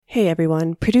Hey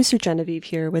everyone, producer Genevieve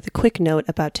here with a quick note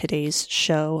about today's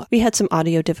show. We had some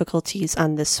audio difficulties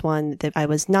on this one that I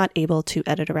was not able to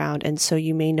edit around, and so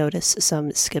you may notice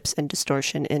some skips and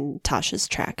distortion in Tasha's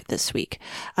track this week.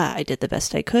 I did the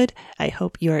best I could. I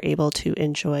hope you are able to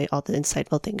enjoy all the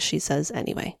insightful things she says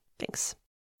anyway. Thanks.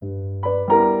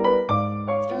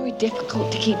 It's very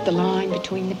difficult to keep the line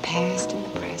between the past and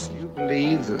the present. You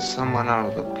believe that someone out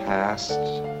of the past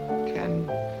can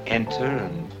enter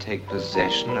and take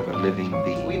possession of a living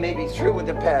being? We may be through with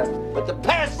the past, but the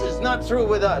past is not through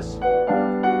with us.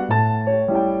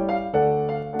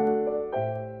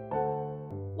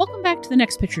 Welcome back to The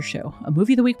Next Picture Show, a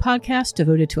Movie of the Week podcast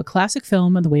devoted to a classic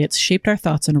film and the way it's shaped our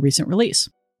thoughts on a recent release.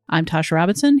 I'm Tasha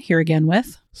Robinson, here again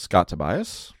with Scott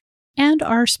Tobias and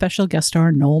our special guest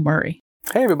star, Noel Murray.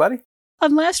 Hey, everybody.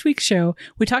 On last week's show,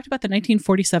 we talked about the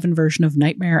 1947 version of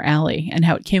Nightmare Alley and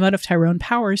how it came out of Tyrone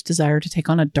Power's desire to take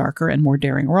on a darker and more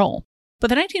daring role. But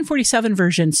the 1947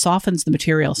 version softens the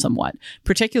material somewhat,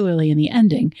 particularly in the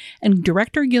ending, and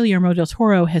director Guillermo del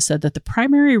Toro has said that the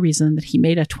primary reason that he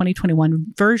made a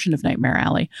 2021 version of Nightmare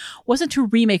Alley wasn't to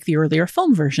remake the earlier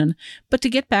film version, but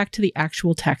to get back to the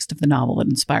actual text of the novel that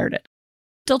inspired it.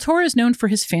 Del Toro is known for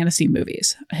his fantasy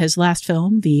movies. His last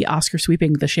film, the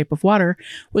Oscar-sweeping The Shape of Water,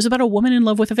 was about a woman in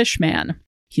love with a fish man.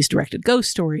 He's directed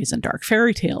ghost stories and dark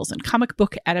fairy tales and comic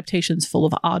book adaptations full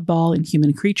of oddball and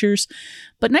human creatures.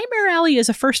 But Nightmare Alley is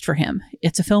a first for him.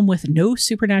 It's a film with no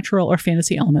supernatural or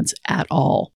fantasy elements at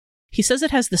all. He says it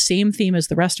has the same theme as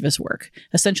the rest of his work,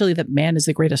 essentially that man is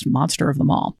the greatest monster of them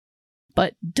all.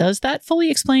 But does that fully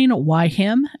explain why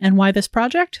him and why this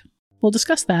project? We'll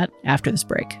discuss that after this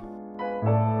break. I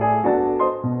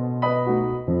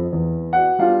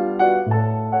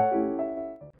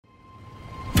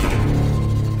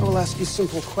will ask you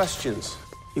simple questions.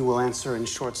 You will answer in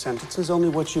short sentences only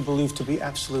what you believe to be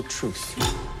absolute truth.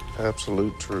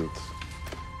 Absolute truth.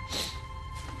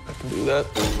 I can do that.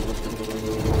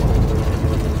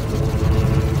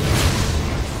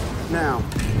 Now,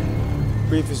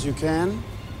 brief as you can,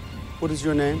 what is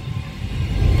your name?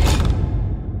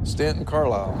 Stanton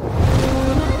Carlisle.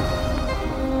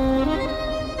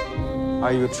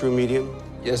 Are you a true medium?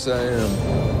 Yes, I am.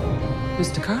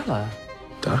 Mr. Carlisle.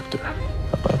 Doctor, how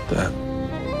about that?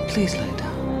 Please lay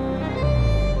down.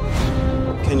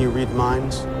 Can you read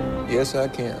minds? Yes, I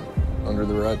can. Under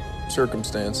the right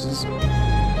circumstances.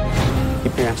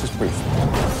 Keep your answers brief.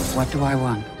 What do I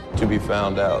want? To be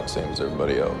found out, same as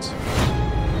everybody else.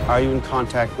 Are you in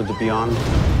contact with the beyond?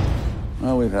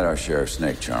 Well, we've had our share of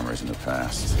snake charmers in the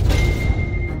past.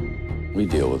 We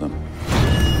deal with them.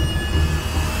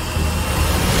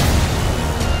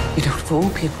 You don't fool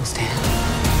people, Stan.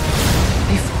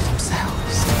 They fool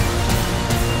themselves.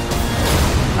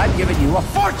 I've given you a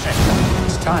fortune.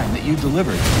 It's time that you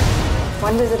delivered.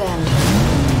 When does it end?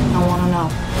 I want to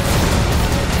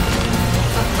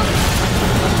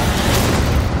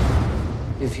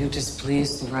know. If you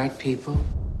displease the right people,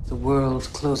 the world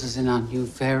closes in on you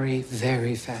very,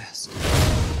 very fast.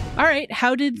 All right,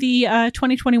 how did the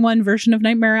 2021 version of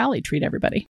Nightmare Alley treat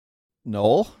everybody?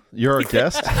 Noel, you're our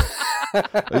guest.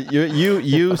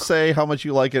 You say how much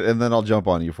you like it, and then I'll jump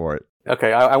on you for it.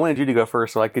 Okay, I wanted you to go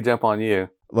first so I could jump on you.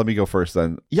 Let me go first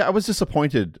then. Yeah, I was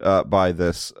disappointed by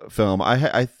this film.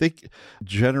 I think,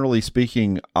 generally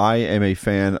speaking, I am a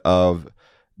fan of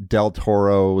Del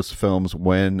Toro's films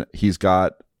when he's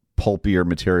got pulpier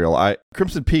material.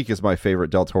 Crimson Peak is my favorite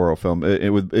Del Toro film.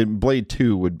 Blade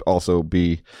 2 would also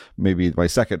be maybe my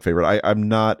second favorite. I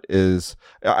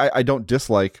don't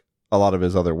dislike a lot of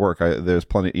his other work. There's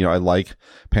plenty, I like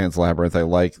Pan's Labyrinth. I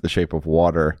like The Shape of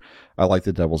Water. I like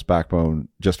The Devil's Backbone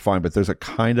just fine, but there's a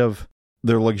kind of,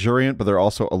 they're luxuriant, but they're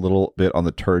also a little bit on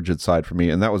the turgid side for me.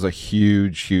 And that was a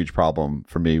huge problem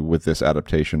for me with this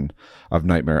adaptation of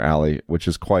Nightmare Alley, which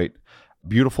is quite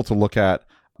beautiful to look at,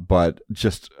 but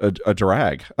just a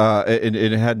drag. And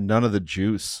it had none of the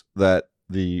juice that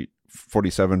the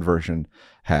 47 version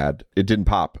had. It didn't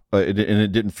pop, and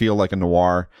it didn't feel like a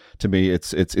noir to me.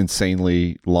 It's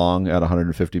insanely long at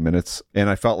 150 minutes, and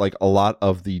I felt like a lot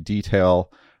of the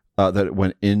detail that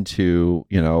went into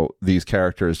these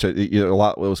characters, a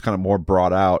lot what was kind of more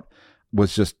brought out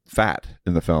was just fat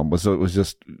in the film. It was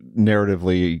just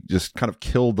narratively just kind of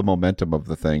killed the momentum of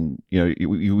the thing.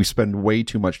 We spend way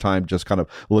too much time just kind of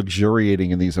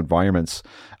luxuriating in these environments,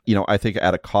 I think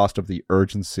at a cost of the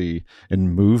urgency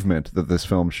and movement that this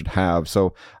film should have.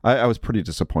 So I was pretty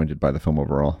disappointed by the film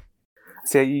overall.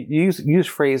 See, you use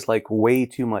phrase like way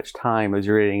too much time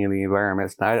luxuriating in the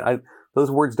environments. Those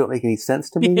words don't make any sense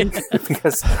to me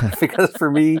because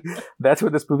for me, that's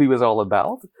what this movie was all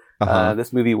about.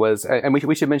 This movie was, and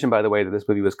we should mention, by the way, that this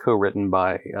movie was co-written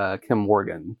by Kim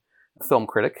Morgan, a film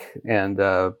critic, and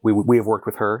we have worked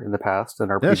with her in the past. In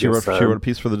our previous, she wrote a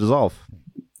piece for The Dissolve.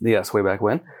 Yes, way back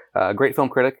when. Great film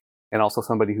critic, and also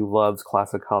somebody who loves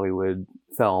classic Hollywood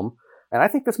film. And I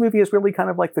think this movie is really kind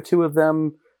of like the two of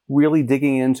them really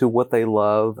digging into what they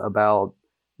love about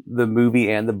the movie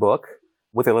and the book,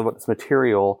 what they love about this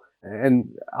material. And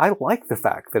I like the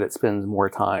fact that it spends more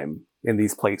time in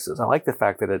these places. I like the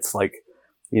fact that it's like,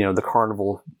 the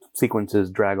Carnival sequences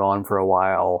drag on for a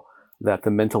while, that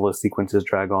the Mentalist sequences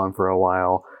drag on for a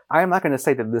while. I am not going to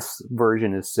say that this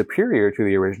version is superior to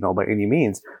the original by any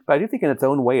means, but I do think in its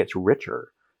own way it's richer,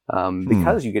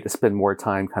 because you get to spend more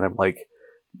time kind of like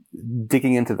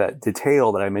digging into that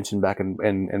detail that I mentioned back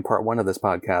in part one of this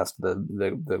podcast,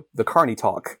 the Carney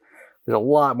talk. There's a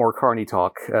lot more Carney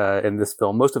talk in this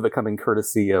film, most of it coming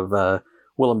courtesy of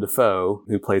Willem Dafoe,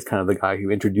 who plays kind of the guy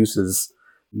who introduces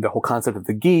the whole concept of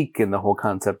the geek and the whole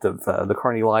concept of the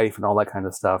Carney life and all that kind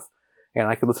of stuff. And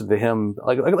I could listen to him,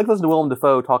 like listen to Willem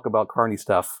Dafoe talk about Carney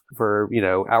stuff for,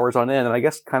 hours on end. And I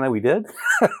guess kind of we did.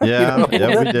 Yeah, we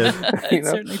did. It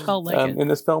certainly felt like it. In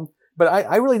this film. But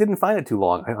I really didn't find it too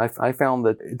long. I found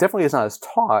that it definitely is not as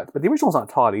taught, but the original's not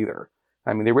taught either.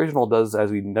 I mean, the original does,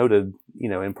 as we noted,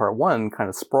 in part one, kind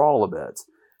of sprawl a bit.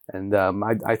 And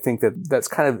I think that that's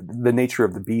kind of the nature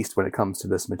of the beast when it comes to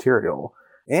this material.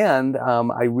 And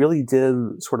I really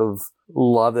did sort of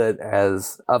love it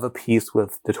as of a piece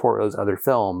with Del Toro's other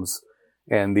films,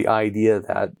 and the idea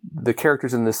that the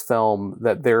characters in this film,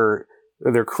 that they're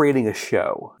creating a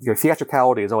show.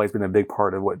 Theatricality has always been a big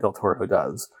part of what Del Toro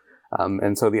does.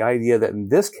 And so the idea that in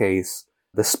this case,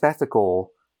 the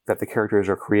spectacle that the characters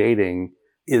are creating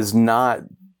is not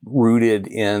rooted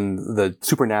in the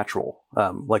supernatural,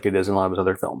 like it is in a lot of his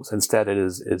other films. Instead, it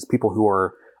is people who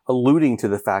are alluding to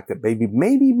the fact that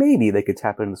maybe they could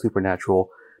tap into the supernatural,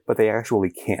 but they actually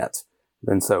can't.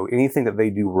 And so anything that they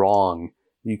do wrong,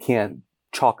 you can't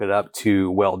chalk it up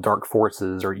to, dark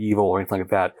forces or evil or anything like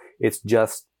that. It's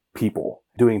just people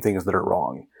doing things that are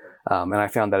wrong. And I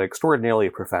found that extraordinarily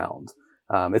profound.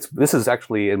 This is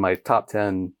actually in my top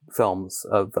 10 films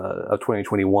of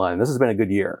 2021. This has been a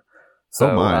good year.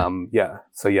 So,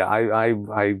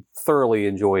 I thoroughly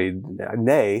enjoyed,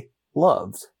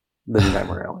 loved The New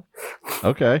Nightmare Alley.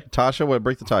 Okay. Tasha, what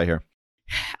break the tie here?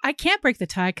 I can't break the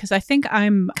tie because I think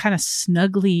I'm kind of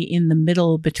snugly in the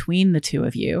middle between the two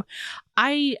of you.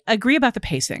 I agree about the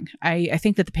pacing. I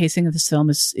think that the pacing of this film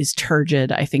is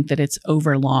turgid. I think that it's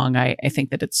overlong. I think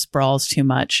that it sprawls too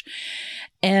much.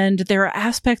 And there are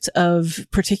aspects of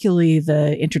particularly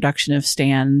the introduction of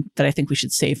Stan that I think we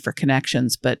should save for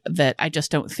Connections, but that I just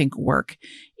don't think work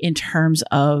in terms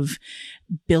of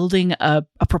building a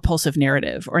propulsive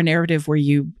narrative, or a narrative where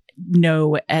you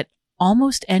know at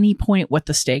almost any point what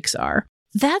the stakes are.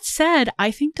 That said, I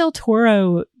think Del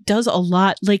Toro does a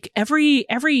lot, like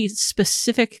every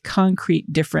specific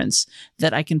concrete difference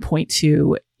that I can point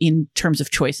to in terms of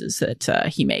choices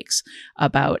that he makes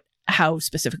about how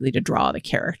specifically to draw the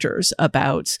characters,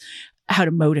 about how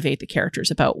to motivate the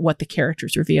characters, about what the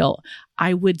characters reveal.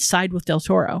 I would side with Del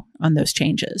Toro on those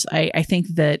changes. I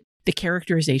think that the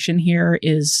characterization here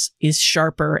is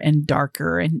sharper and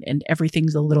darker, and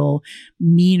everything's a little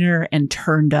meaner and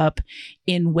turned up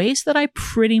in ways that I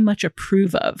pretty much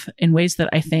approve of, in ways that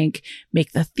I think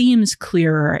make the themes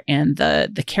clearer and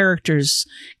the characters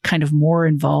kind of more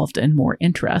involved and more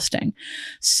interesting.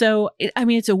 So,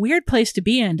 it's a weird place to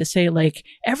be in, to say like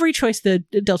every choice that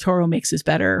Del Toro makes is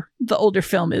better. The older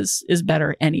film is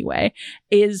better anyway,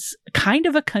 is kind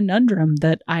of a conundrum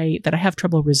that I have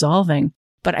trouble resolving.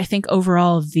 But I think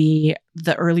overall the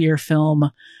earlier film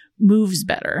moves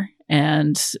better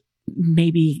and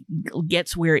maybe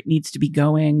gets where it needs to be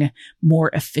going more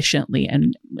efficiently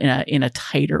and in a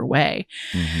tighter way.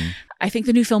 Mm-hmm. I think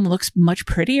the new film looks much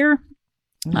prettier.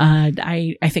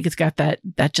 I think it's got that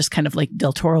just kind of like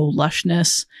Del Toro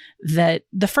lushness that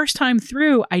the first time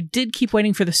through, I did keep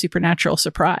waiting for the supernatural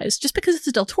surprise, just because it's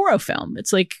a Del Toro film.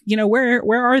 It's like, where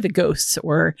are the ghosts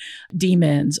or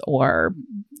demons or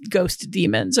ghost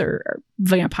demons or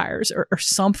vampires or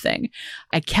something?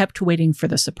 I kept waiting for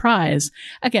the surprise,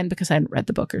 again, because I hadn't read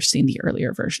the book or seen the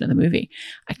earlier version of the movie.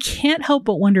 I can't help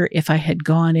but wonder if I had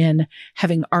gone in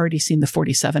having already seen the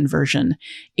 47 version,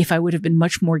 if I would have been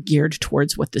much more geared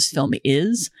towards what this film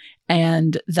is,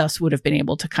 and thus would have been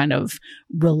able to kind of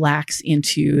relax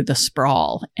into the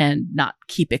sprawl and not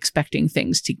keep expecting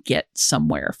things to get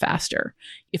somewhere faster.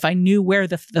 If I knew where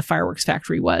the fireworks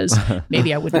factory was,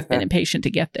 maybe I wouldn't have been impatient to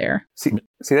get there. See,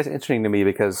 that's interesting to me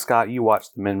because, Scott, you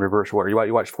watched them in reverse order.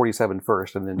 You watched 47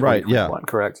 first and then 2021,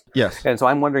 correct? Yes. And so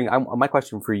I'm wondering, my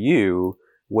question for you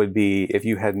would be if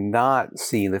you had not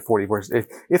seen the 44.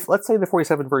 If let's say the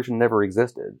 47 version never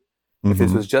existed, if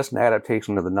this was just an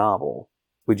adaptation of the novel,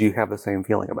 would you have the same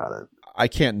feeling about it? I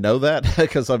can't know that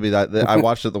because I mean, I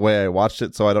watched it the way I watched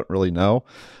it, so I don't really know.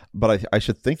 But I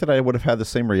should think that I would have had the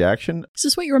same reaction. This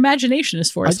is what your imagination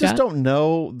is for, I Scott. just don't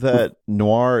know that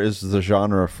noir is the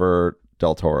genre for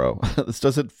Del Toro. This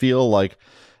doesn't feel like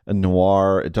a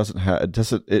noir. It doesn't have. It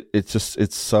doesn't. It just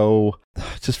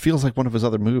feels like one of his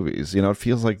other movies. You know, it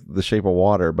feels like The Shape of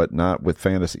Water, but not with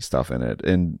fantasy stuff in it.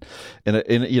 And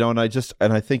you know, and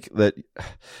I think that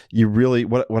you really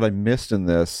what I missed in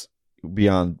this,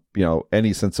 beyond, you know,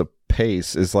 any sense of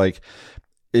pace, is like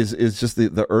is just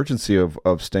the urgency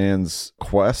of Stan's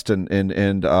quest and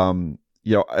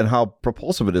you know, and how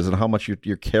propulsive it is, and how much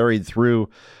you're carried through.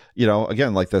 You know,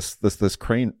 again, like this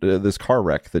car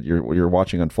wreck that you're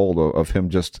watching unfold of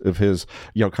his,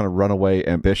 you know, kind of runaway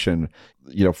ambition,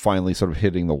 you know, finally sort of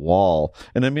hitting the wall.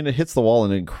 And I mean, it hits the wall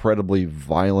in an incredibly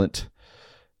violent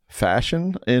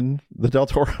fashion in the Del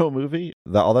Toro movie.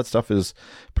 All that stuff is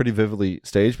pretty vividly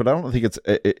staged, but I don't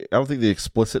think the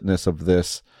explicitness of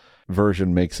this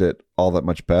version makes it all that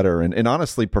much better. And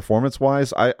honestly,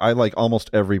 performance-wise, I like almost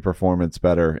every performance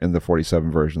better in the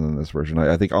 47 version than this version.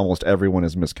 I think almost everyone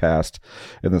is miscast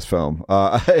in this film.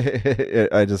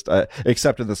 I just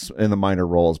except in the minor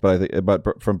roles,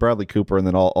 but from Bradley Cooper and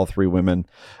then all three women,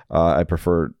 I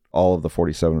prefer all of the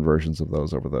 47 versions of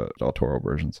those over the Del Toro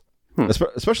versions.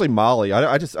 Especially Molly.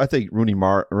 I think Rooney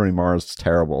Mara is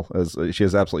terrible, as she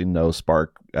has absolutely no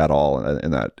spark at all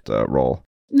in that role.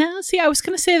 No, see, I was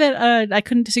going to say that I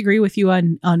couldn't disagree with you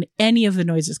on any of the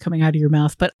noises coming out of your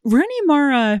mouth, but Rooney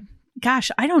Mara,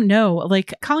 gosh, I don't know.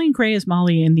 Like, Colleen Gray as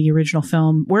Molly in the original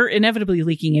film, we're inevitably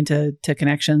leaking into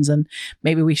connections, and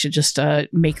maybe we should just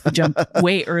make the jump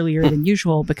way earlier than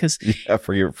usual, because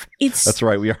that's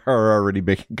right. We are already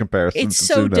making comparisons. It's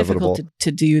so difficult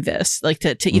to do this, like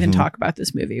to even talk about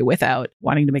this movie without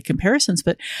wanting to make comparisons.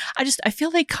 But I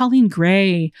feel like Colleen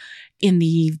Gray in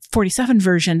the 47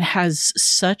 version has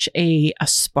such a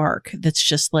spark that's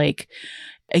just like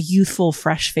a youthful,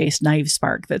 fresh-faced, naive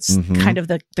spark. That's kind of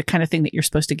the kind of thing that you're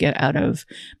supposed to get out of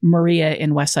Maria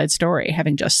in West Side Story,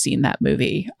 having just seen that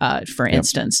movie, for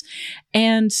instance.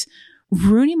 And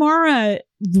Rooney Mara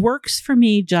works for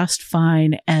me just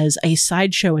fine as a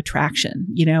sideshow attraction,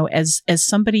 you know, as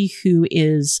somebody who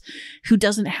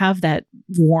doesn't have that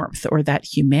warmth or that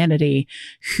humanity,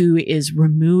 who is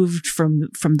removed from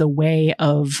the way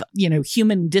of, you know,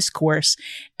 human discourse,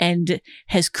 and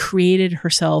has created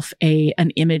herself an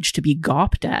image to be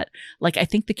gawped at. Like, I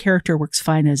think the character works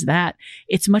fine as that.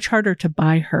 It's much harder to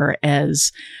buy her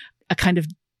as a kind of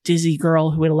dizzy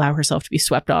girl who would allow herself to be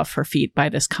swept off her feet by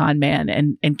this con man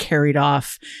and carried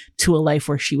off to a life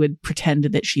where she would pretend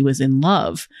that she was in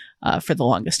love for the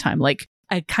longest time. Like,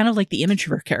 I kind of like the image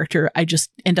of her character. I just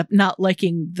end up not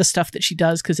liking the stuff that she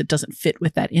does because it doesn't fit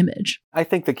with that image. I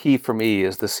think the key for me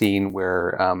is the scene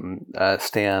where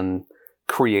Stan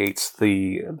creates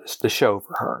the show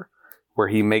for her, where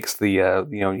he makes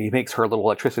he makes her little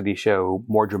electricity show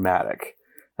more dramatic.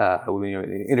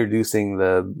 Introducing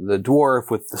the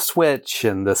dwarf with the switch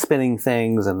and the spinning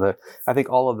things, and I think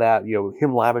all of that, you know,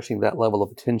 him lavishing that level of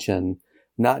attention,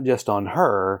 not just on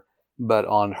her, but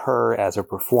on her as a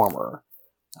performer.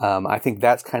 I think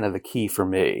that's kind of the key for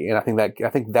me, and I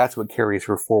think that's what carries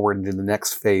her forward into the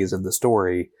next phase of the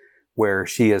story, where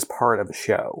she is part of a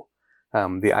show.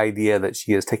 The idea that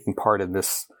she is taking part in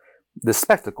this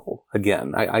spectacle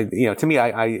again. To me,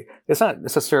 it's not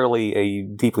necessarily a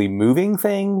deeply moving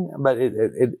thing, but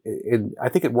I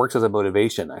think it works as a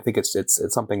motivation. I think it's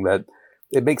something that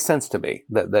it makes sense to me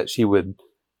that she would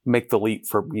make the leap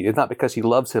for. It's not because she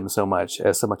loves him so much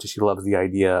as she loves the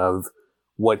idea of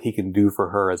what he can do for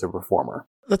her as a performer.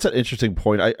 That's an interesting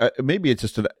point. I maybe it's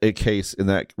just a case in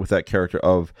that with that character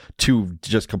of two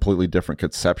just completely different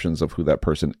conceptions of who that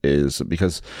person is,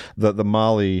 because the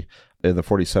Molly in the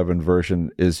 47 version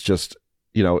is just,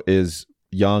 you know, is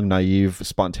young, naive,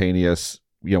 spontaneous,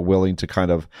 you know, willing to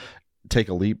kind of take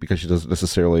a leap because she doesn't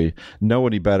necessarily know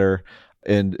any better.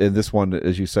 And in this one,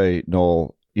 as you say,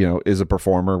 Noel, you know, is a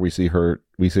performer. We see her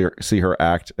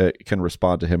act, can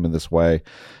respond to him in this way.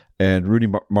 And Rooney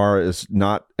Mara is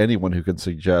not anyone who can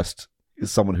suggest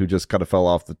someone who just kind of fell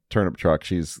off the turnip truck.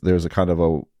 There's a kind of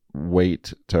a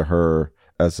weight to her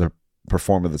as a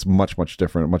performer that's much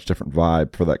different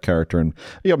vibe for that character. And,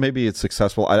 you know, maybe it's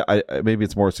successful. Maybe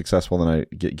it's more successful than I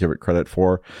give it credit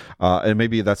for. And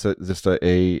maybe that's just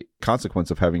a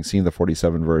consequence of having seen the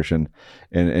 47 version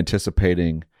and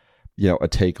anticipating, you know, a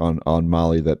take on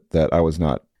Molly that I was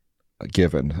not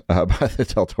given by the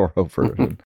Del Toro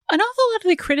version. An awful lot of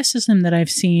the criticism that I've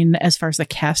seen as far as the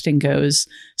casting goes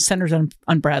centers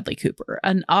on Bradley Cooper.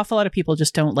 An awful lot of people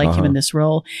just don't like him in this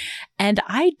role. And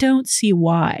I don't see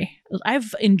why.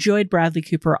 I've enjoyed Bradley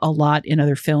Cooper a lot in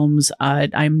other films.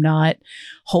 I'm not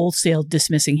wholesale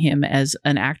dismissing him as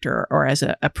an actor or as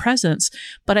a presence.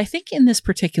 But I think in this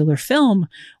particular film,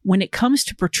 when it comes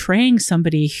to portraying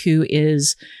somebody who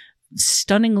is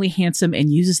stunningly handsome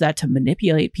and uses that to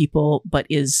manipulate people, but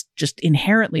is just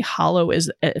inherently hollow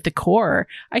at the core,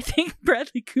 I think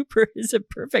Bradley Cooper is a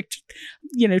perfect,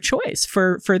 choice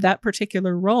for that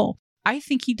particular role. I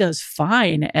think he does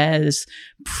fine as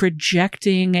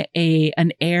projecting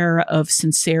an air of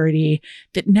sincerity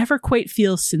that never quite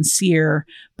feels sincere,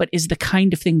 but is the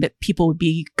kind of thing that people would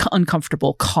be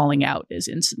uncomfortable calling out as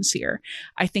insincere.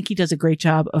 I think he does a great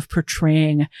job of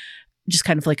portraying just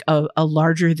kind of like a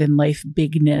larger than life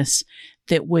bigness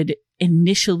that would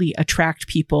initially attract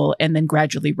people and then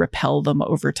gradually repel them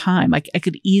over time. I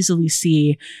could easily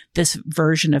see this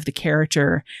version of the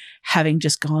character having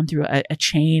just gone through a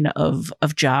chain of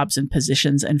jobs and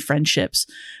positions and friendships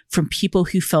from people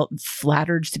who felt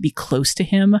flattered to be close to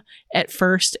him at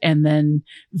first, and then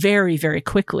very, very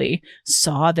quickly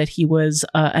saw that he was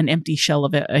an empty shell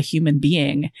of a human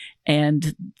being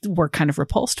and were kind of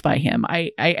repulsed by him.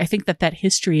 I think that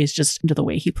history is just into the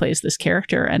way he plays this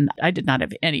character, and I did not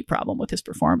have any problem with his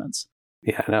performance.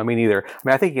 Yeah, no, me neither.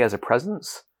 I think he has a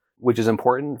presence, which is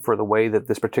important for the way that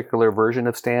this particular version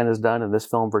of Stan is done in this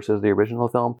film versus the original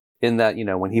film. In that,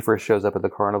 when he first shows up at the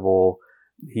carnival,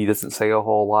 he doesn't say a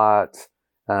whole lot.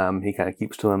 He kind of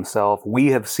keeps to himself. We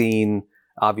have seen,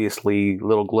 obviously,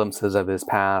 little glimpses of his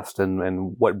past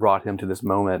and what brought him to this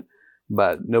moment,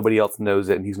 but nobody else knows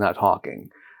it, and he's not talking.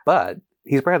 But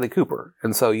he's Bradley Cooper.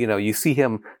 And so, you see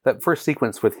him, that first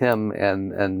sequence with him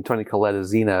and Toni Collette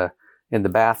as Xena in the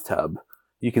bathtub,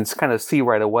 you can kind of see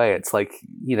right away, it's like,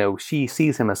 she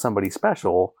sees him as somebody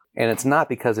special, and it's not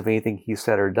because of anything he's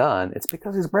said or done. It's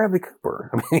because he's Bradley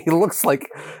Cooper. I mean, he looks like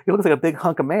a big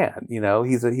hunk of man.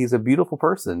 He's a beautiful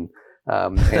person,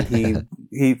 and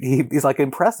he's like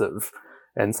impressive.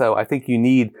 And so I think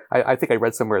I think I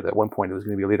read somewhere that at one point it was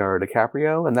going to be Leonardo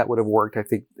DiCaprio, and that would have worked, I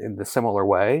think, in the similar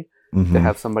way, to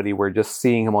have somebody where just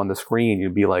seeing him on the screen,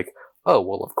 you'd be like, oh,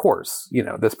 well, of course,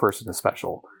 this person is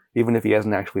special. Even if he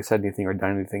hasn't actually said anything or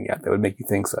done anything yet, that would make you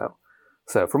think so.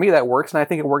 So for me, that works. And I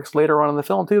think it works later on in the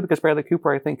film, too, because Bradley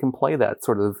Cooper, I think, can play that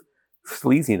sort of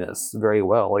sleaziness very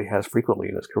well. He has frequently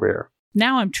in his career.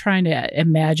 Now I'm trying to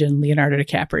imagine Leonardo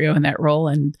DiCaprio in that role,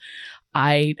 and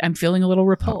I'm feeling a little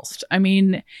repulsed. I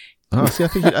mean... Oh, see, I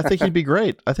think he'd be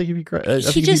great. I think he'd be great.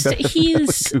 He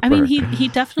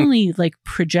definitely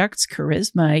projects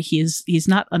charisma. He's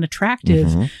not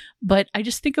unattractive, but I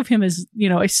just think of him as,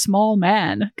 a small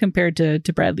man compared to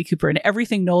Bradley Cooper, and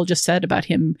everything Noel just said about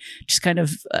him, just kind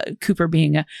of Cooper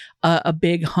being a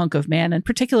big hunk of man, and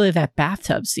particularly that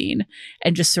bathtub scene,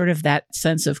 and just sort of that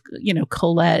sense of,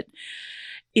 Colette.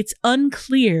 It's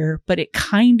unclear, but it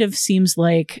kind of seems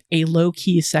like a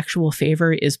low-key sexual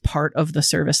favor is part of the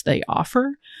service they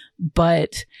offer.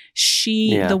 But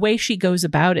the way she goes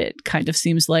about it kind of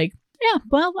seems like, yeah,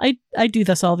 well, I do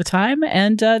this all the time,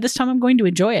 and this time I'm going to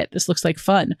enjoy it. This looks like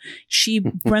fun. She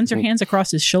runs her hands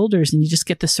across his shoulders, and you just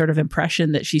get this sort of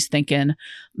impression that she's thinking,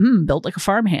 built like a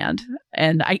farmhand.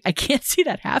 And I can't see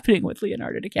that happening with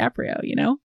Leonardo DiCaprio,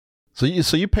 So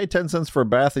you pay 10 cents for a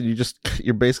bath, and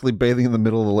you're basically bathing in the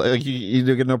middle of the lake.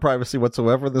 You get no privacy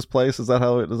whatsoever in this place. Is that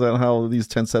how these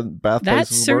 10-cent bath places work?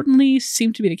 That certainly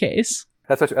seemed to be the case.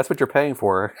 That's what you're paying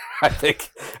for. I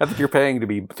think you're paying to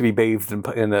be bathed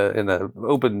in a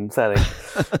open setting.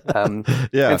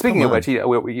 Yeah. And speaking of which,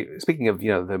 speaking of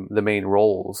the main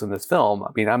roles in this film,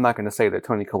 I mean, I'm not going to say that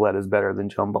Toni Collette is better than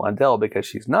Joan Blondell, because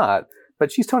she's not.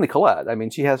 But she's Toni Collette. I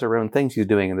mean, she has her own thing she's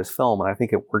doing in this film, and I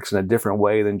think it works in a different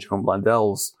way than Joan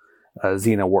Blondell's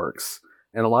Xena works.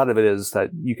 And a lot of it is that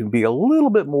you can be a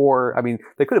little bit more. I mean,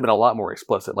 they could have been a lot more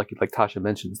explicit, like Tasha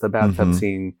mentions. The bathtub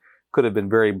scene could have been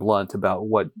very blunt about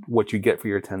what you get for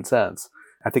your 10 cents.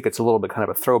 I think it's a little bit kind of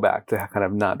a throwback to kind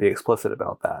of not be explicit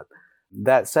about that.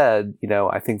 That said,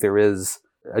 I think there is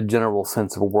a general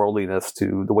sense of worldliness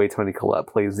to the way Toni Collette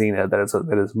plays Xena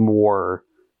that is more.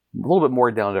 A little bit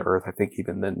more down to earth, I think,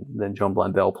 even than Joan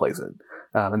Blondell plays it,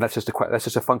 and that's just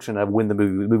a function of when the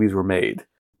movies were made.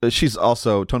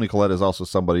 Toni Collette is also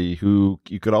somebody who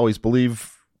you could always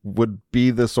believe would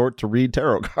be the sort to read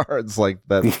tarot cards like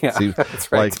that. Yeah, seems, that's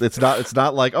right. Like it's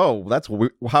not like, oh, that's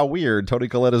how weird Toni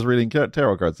Collette is reading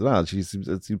tarot cards. No, it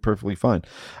seems perfectly fine.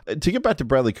 To get back to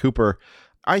Bradley Cooper,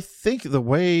 I think the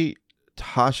way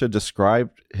Tasha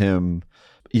described him,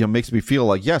 makes me feel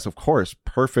like, yes, of course,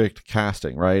 perfect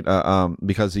casting, right?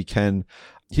 Because he can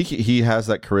he has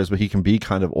that charisma. He can be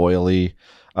kind of oily,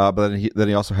 but then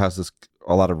he also has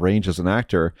a lot of range as an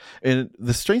actor. And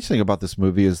the strange thing about this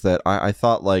movie is that I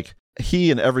thought like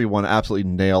he and everyone absolutely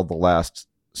nailed the last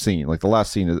scene. Like the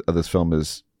last scene of this film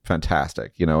is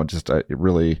fantastic, it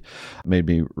really made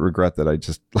me regret that I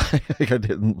just I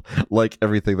didn't like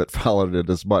everything that followed it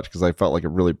as much, because I felt like it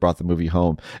really brought the movie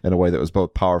home in a way that was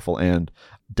both powerful and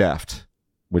deft,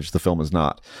 which the film is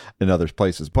not in other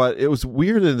places. But it was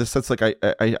weird in the sense like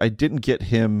I didn't get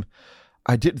him.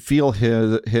 I didn't feel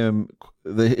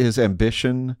his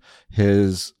ambition,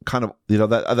 his kind of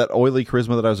that oily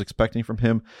charisma that I was expecting from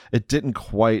him. It didn't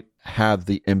quite have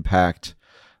the impact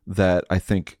that I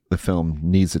think the film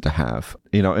needs it to have,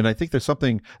 and I think there's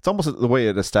something, it's almost the way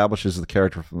it establishes the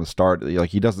character from the start.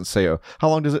 Like he doesn't say, how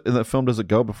long does it in the film does it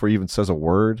go before he even says a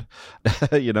word,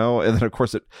 and then of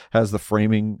course it has the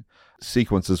framing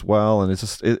sequence as well. And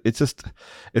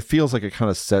it feels like it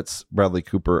kind of sets Bradley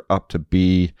Cooper up to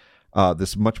be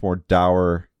this much more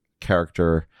dour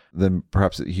character than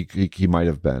perhaps he might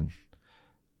have been.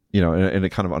 And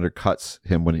it kind of undercuts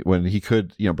him when he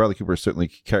could, Bradley Cooper is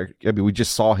certainly, we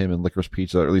just saw him in Licorice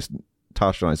Pizza, or at least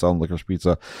Tasha and I saw him in Licorice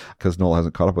Pizza, because Noel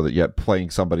hasn't caught up with it yet, playing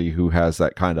somebody who has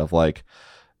that kind of like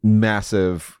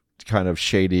massive, kind of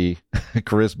shady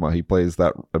charisma. He plays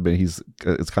that. I mean,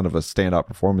 it's kind of a standout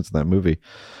performance in that movie.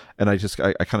 And I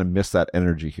kind of miss that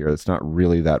energy here. It's not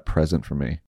really that present for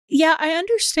me. Yeah, I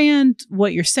understand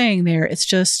what you're saying there. It's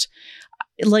just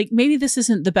like maybe this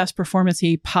isn't the best performance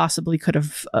he possibly could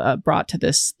have brought to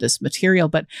this material,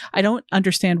 but I don't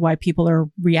understand why people are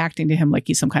reacting to him like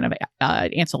he's some kind of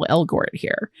Ansel Elgort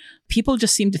here. People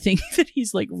just seem to think that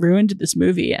he's like ruined this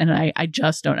movie, and I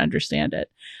just don't understand it.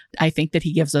 I think that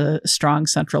he gives a strong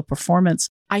central performance.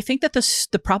 I think that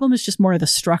the problem is just more of the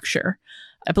structure.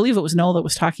 I believe it was Noel that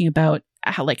was talking about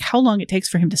how long it takes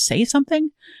for him to say something,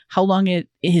 how long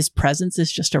his presence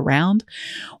is just around.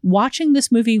 Watching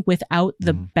this movie without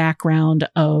the background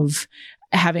of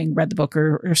having read the book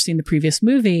or seen the previous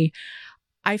movie,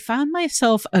 I found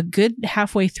myself a good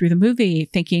halfway through the movie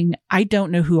thinking, I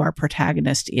don't know who our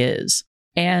protagonist is.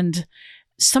 And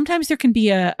sometimes there can be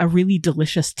a really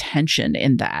delicious tension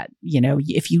in that.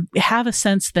 If you have a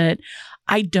sense that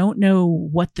I don't know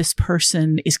what this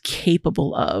person is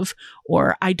capable of,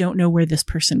 or I don't know where this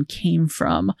person came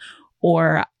from,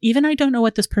 or even I don't know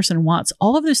what this person wants.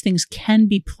 All of those things can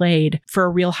be played for a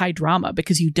real high drama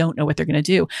because you don't know what they're going to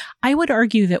do. I would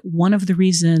argue that one of the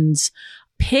reasons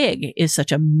Pig is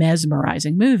such a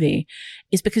mesmerizing movie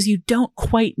is because you don't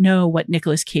quite know what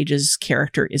Nicolas Cage's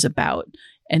character is about.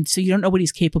 And so you don't know what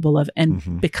he's capable of.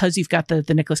 And because you've got the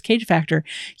Nicolas Cage factor,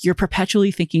 you're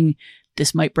perpetually thinking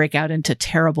this might break out into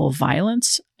terrible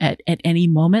violence at any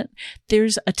moment.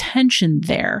 There's a tension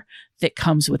there that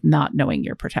comes with not knowing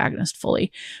your protagonist fully.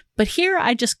 But here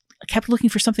I just kept looking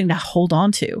for something to hold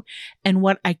on to. And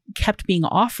what I kept being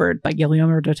offered by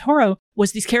Guillermo del Toro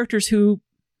was these characters who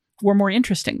were more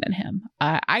interesting than him.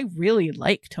 I really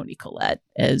like Toni Collette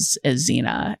as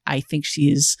Xena. I think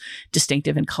she's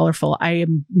distinctive and colorful. I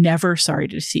am never sorry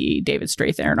to see David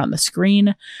Strathairn on the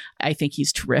screen. I think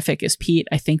he's terrific as Pete.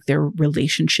 I think their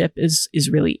relationship is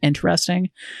really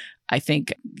interesting. I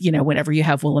think, whenever you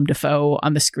have Willem Dafoe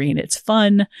on the screen, it's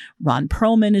fun. Ron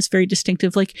Perlman is very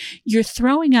distinctive. Like, you're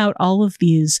throwing out all of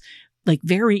these like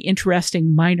very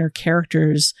interesting minor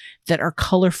characters that are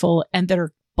colorful and that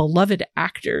are beloved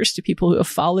actors to people who have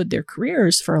followed their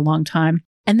careers for a long time.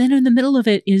 And then in the middle of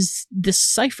it is this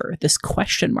cipher, this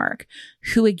question mark,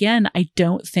 who again, I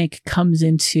don't think comes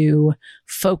into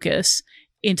focus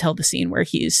until the scene where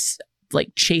he's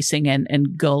like chasing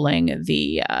and gulling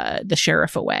the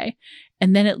sheriff away.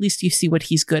 And then at least you see what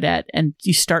he's good at and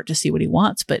you start to see what he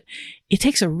wants. But it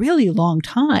takes a really long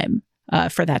time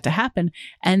for that to happen.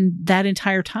 And that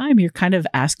entire time you're kind of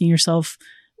asking yourself,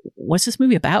 what's this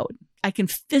movie about? I can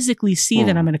physically see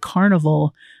that I'm in a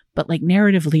carnival, but like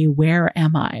narratively, where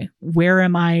am I? Where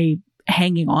am I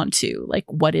hanging on to? Like,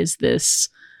 what is this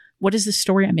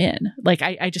story I'm in? Like,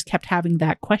 I just kept having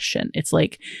that question. It's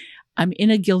like, I'm in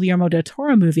a Guillermo del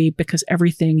Toro movie because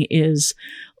everything is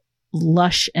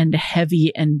lush and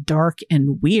heavy and dark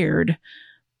and weird,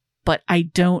 but I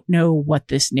don't know what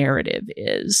this narrative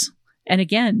is. And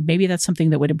again, maybe that's something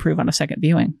that would improve on a second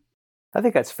viewing. I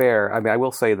think that's fair. I mean, I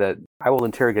will say that I will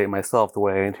interrogate myself the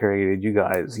way I interrogated you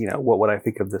guys. What would I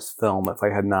think of this film if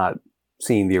I had not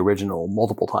seen the original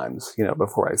multiple times,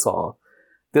 before I saw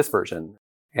this version.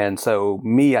 And so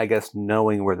me, I guess,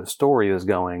 knowing where the story is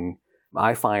going,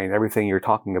 I find everything you're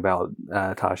talking about,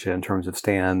 Tasha, in terms of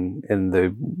Stan in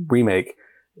the remake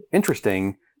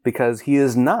interesting because he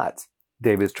is not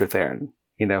David Strathairn.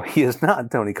 He is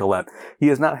not Toni Collette. He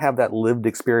does not have that lived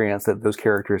experience that those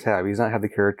characters have. He does not have the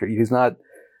character. He's not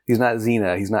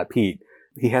Xena. He's not Pete.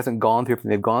 He hasn't gone through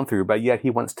everything they've gone through, but yet he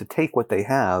wants to take what they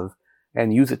have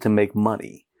and use it to make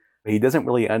money. He doesn't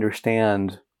really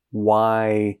understand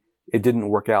why it didn't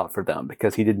work out for them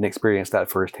because he didn't experience that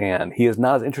firsthand. He is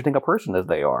not as interesting a person as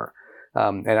they are.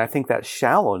 And I think that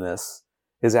shallowness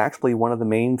is actually one of the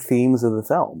main themes of the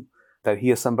film, that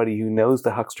he is somebody who knows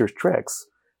the huckster's tricks,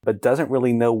 but doesn't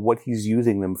really know what he's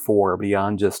using them for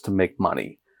beyond just to make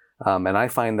money. And I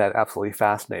find that absolutely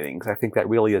fascinating because I think that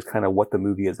really is kind of what the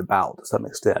movie is about to some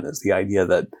extent, is the idea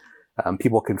that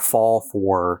people can fall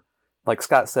for, like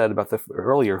Scott said about the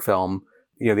earlier film,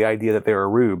 the idea that there are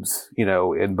rubes,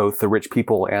 in both the rich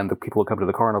people and the people who come to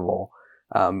the carnival.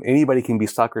 Anybody can be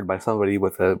suckered by somebody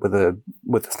with a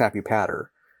snappy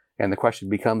patter. And the question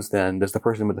becomes then, does the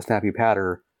person with the snappy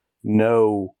patter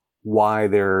know why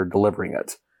they're delivering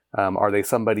it? Are they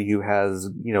somebody who has,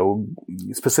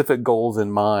 specific goals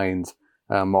in mind?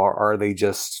 Or are they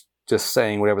just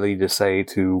saying whatever they need to say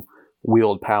to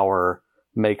wield power,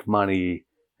 make money,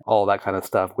 all that kind of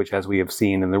stuff, which, as we have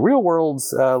seen in the real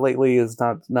worlds lately, is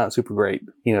not super great,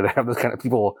 to have those kind of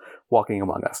people walking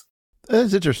among us.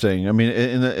 It's interesting. I mean,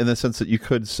 in the sense that you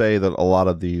could say that a lot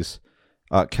of these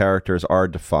characters are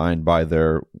defined by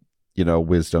their,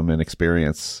 wisdom and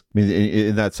experience. I mean,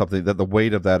 and that's something that the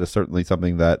weight of that is certainly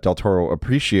something that Del Toro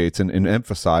appreciates and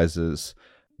emphasizes,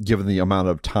 given the amount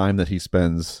of time that he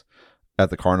spends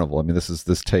at the carnival. I mean,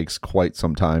 this takes quite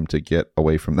some time to get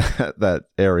away from that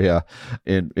area.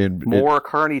 More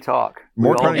Carney talk.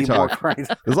 More Carney talk. There's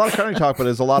a lot of Carney talk, but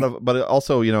there's a lot of, but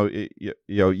also,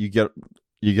 you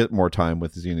get more time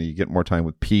with Xena, you get more time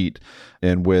with Pete,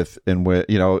 and with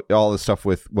all this stuff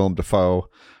with Willem Dafoe.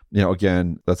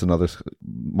 Again, that's another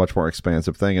much more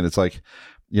expansive thing, and it's like,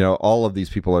 all of these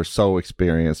people are so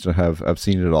experienced and have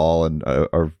seen it all, and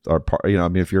are part. I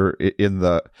mean, if you're in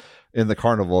the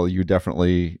carnival, you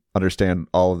definitely understand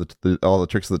all of the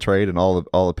tricks of the trade and all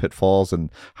the pitfalls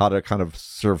and how to kind of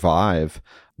survive,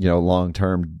 long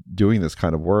term doing this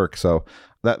kind of work. So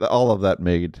that all of that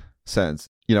made sense,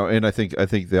 and I think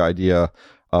the idea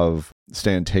of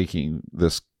Stan taking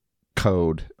this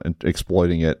code and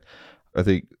exploiting it, I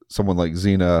think someone like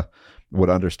Xena would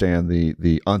understand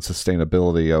the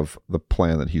unsustainability of the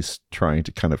plan that he's trying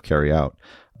to kind of carry out,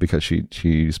 because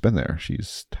she's been there.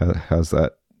 Has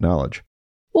that knowledge.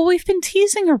 Well, we've been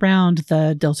teasing around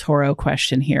the Del Toro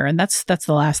question here, and that's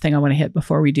the last thing I want to hit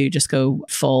before we do just go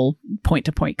full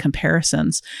point-to-point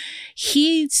comparisons.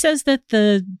 He says that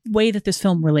the way that this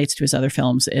film relates to his other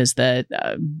films is that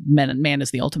man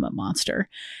is the ultimate monster.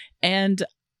 And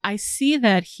I see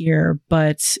that here,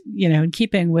 but, in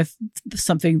keeping with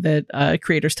something that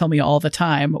creators tell me all the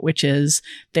time, which is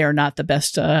they're not the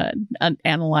best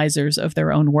analyzers of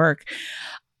their own work.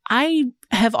 I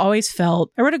have always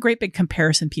felt, I wrote a great big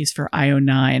comparison piece for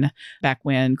IO9 back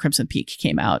when Crimson Peak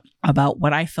came out about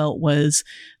what I felt was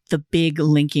the big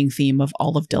linking theme of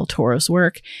all of Del Toro's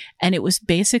work. And it was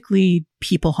basically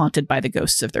people haunted by the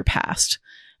ghosts of their past.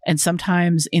 And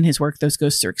sometimes in his work, those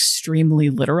ghosts are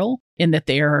extremely literal in that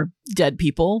they are dead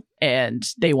people and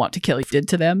they want to kill what did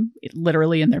to them,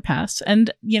 literally in their past.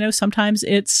 And, sometimes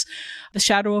it's the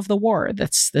shadow of the war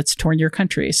that's torn your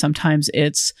country. Sometimes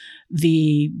it's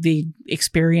the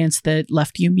experience that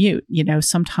left you mute.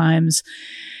 Sometimes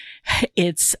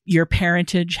it's your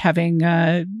parentage having,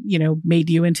 made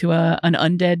you into an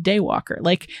undead daywalker.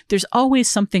 Like, there's always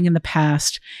something in the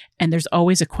past, and there's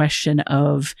always a question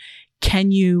of,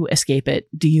 can you escape it?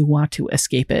 Do you want to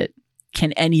escape it?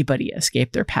 Can anybody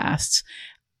escape their pasts?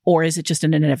 Or is it just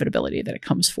an inevitability that it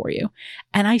comes for you?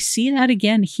 And I see that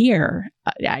again here.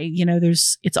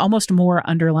 It's almost more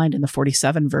underlined in the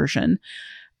 47 version,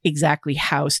 exactly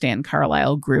how Stan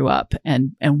Carlisle grew up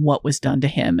and what was done to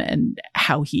him and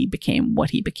how he became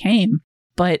what he became.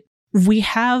 But we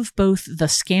have both the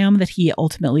scam that he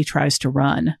ultimately tries to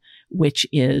run, which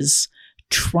is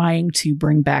trying to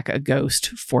bring back a ghost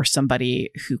for somebody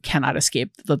who cannot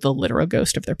escape the literal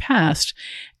ghost of their past,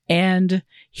 and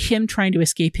him trying to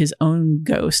escape his own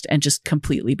ghost and just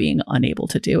completely being unable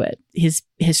to do it. His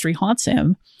history haunts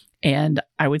him, and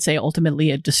I would say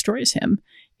ultimately it destroys him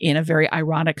in a very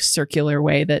ironic, circular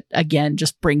way that, again,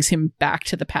 just brings him back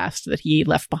to the past that he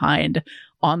left behind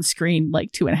on screen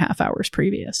like 2.5 hours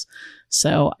previous.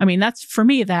 So, I mean, that's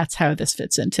how this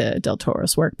fits into Del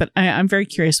Toro's work. But I'm very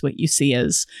curious what you see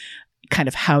as kind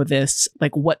of how this,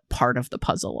 like, what part of the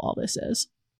puzzle all this is.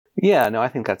 Yeah, no, I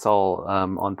think that's all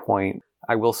on point.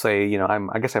 I will say,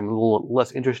 I guess I'm a little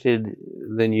less interested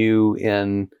than you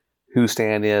in who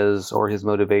Stan is or his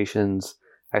motivations.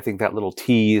 I think that little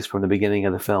tease from the beginning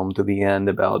of the film to the end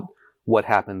about what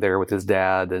happened there with his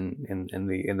dad and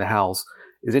in the house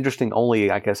is interesting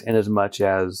only, I guess, in as much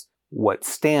as what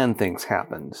Stan thinks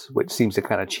happened, which seems to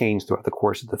kind of change throughout the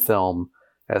course of the film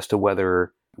as to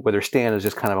whether Stan is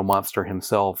just kind of a monster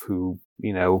himself who,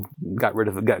 got rid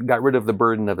of the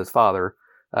burden of his father,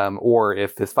 or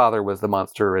if his father was the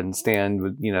monster and Stan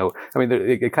would,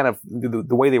 it kind of,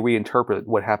 the way they reinterpret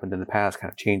what happened in the past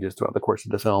kind of changes throughout the course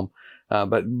of the film.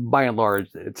 But by and large,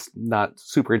 it's not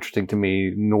super interesting to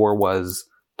me, nor was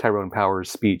Tyrone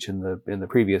Power's speech in the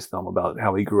previous film about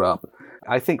how he grew up.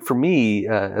 I think for me,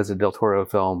 as a Del Toro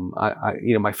film,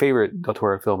 my favorite Del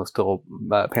Toro film is still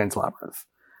Pan's Labyrinth.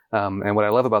 And what I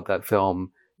love about that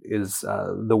film is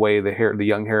the way the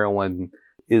young heroine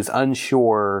is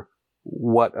unsure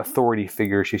what authority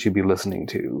figure she should be listening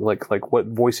to, like what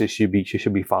voices she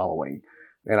should be following.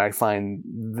 And I find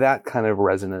that kind of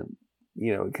resonance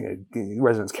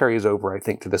carries over, I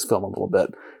think, to this film a little bit,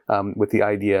 with the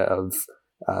idea of,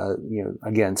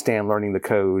 again, Stan learning the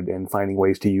code and finding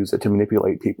ways to use it to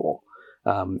manipulate people.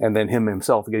 And then him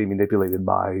himself getting manipulated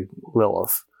by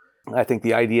Lilith. I think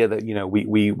the idea that,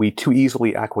 we too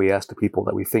easily acquiesce to people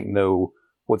that we think know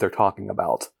what they're talking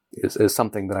about is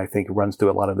something that I think runs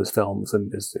through a lot of his films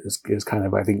and is kind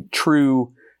of, I think,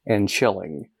 true and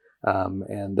chilling.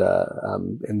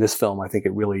 In this film, I think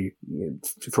it really,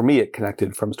 for me, it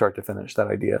connected from start to finish, that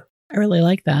idea. I really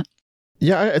like that.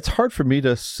 Yeah, it's hard for me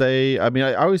to say. I mean,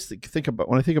 I always think about,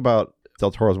 when I think about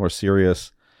Del Toro's more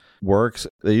serious works,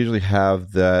 they usually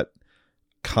have that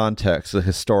context, the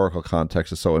historical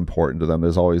context is so important to them.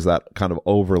 There's always that kind of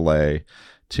overlay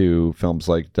to films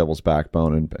like Devil's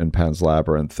Backbone and Pan's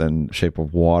Labyrinth and Shape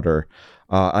of Water.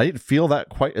 I didn't feel that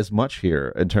quite as much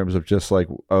here in terms of just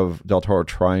of Del Toro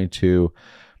trying to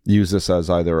use this as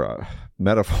either a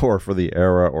metaphor for the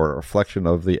era or a reflection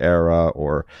of the era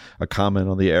or a comment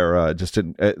on the era. It just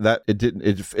didn't,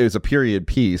 it was a period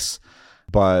piece,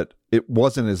 but it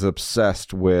wasn't as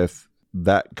obsessed with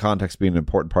that context being an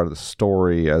important part of the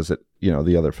story as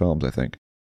the other films, I think.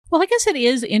 Well, I guess it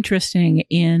is interesting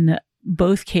in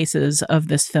both cases of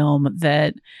this film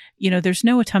that, there's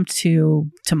no attempt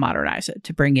to modernize it,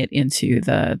 to bring it into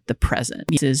the present.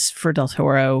 This is, for Del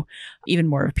Toro, even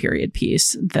more of a period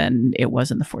piece than it was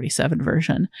in the 47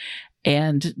 version.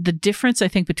 And the difference, I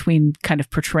think, between kind of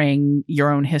portraying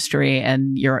your own history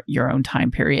and your own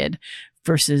time period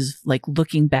versus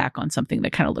looking back on something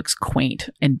that kind of looks quaint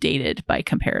and dated by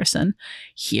comparison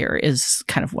here is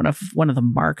kind of one of the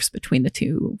marks between the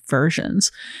two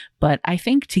versions. But I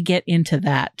think to get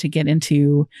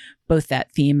into both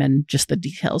that theme and just the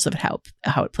details of how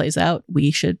it plays out, we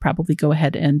should probably go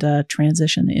ahead and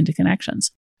transition into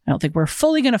connections. I don't think we're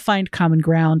fully going to find common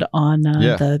ground on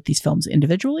these films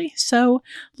individually. So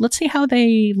let's see how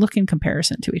they look in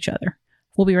comparison to each other.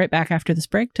 We'll be right back after this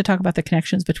break to talk about the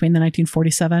connections between the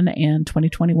 1947 and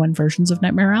 2021 versions of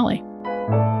Nightmare Alley.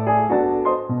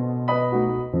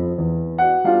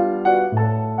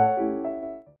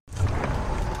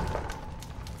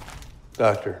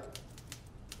 Doctor.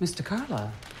 Mr.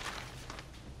 Carlisle.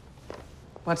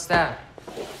 What's that?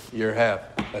 Your half.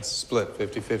 That's a split,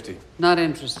 50-50. Not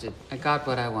interested. I got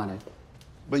what I wanted.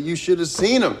 But you should have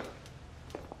seen him.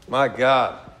 My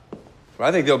God.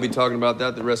 I think they'll be talking about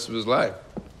that the rest of his life.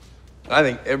 I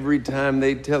think every time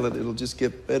they tell it, it'll just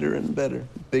get better and better,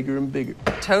 bigger and bigger.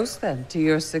 Toast, then, to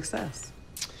your success.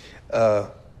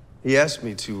 He asked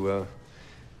me to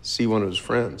see one of his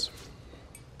friends.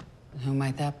 Who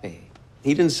might that be?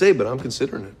 He didn't say, but I'm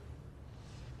considering it.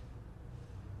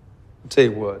 I'll tell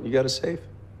you what, you got a safe?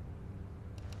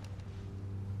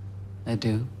 I do.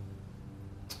 You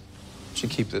should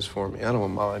keep this for me. I don't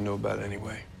want Molly to know about it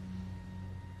anyway.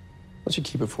 Why don't you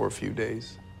keep it for a few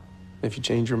days? If you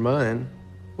change your mind,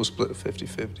 we'll split it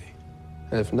 50-50.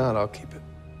 And if not, I'll keep it.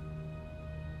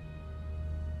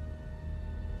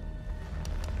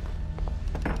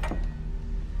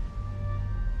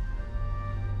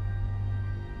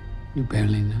 You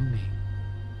barely know me.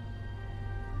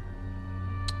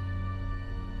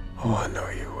 Oh, I know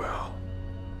you well.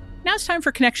 Now it's time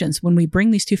for Connections, when we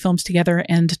bring these two films together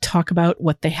and talk about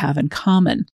what they have in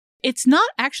common. It's not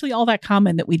actually all that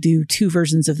common that we do two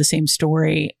versions of the same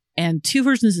story and two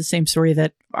versions of the same story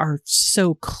that are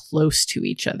so close to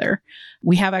each other.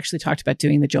 We have actually talked about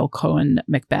doing the Joel Coen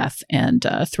Macbeth and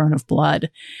Throne of Blood.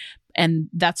 And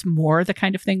that's more the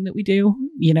kind of thing that we do.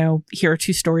 Here are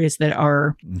two stories that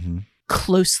are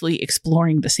closely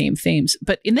exploring the same themes.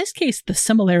 But in this case, the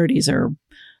similarities are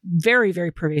very,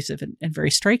 very pervasive and very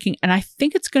striking. And I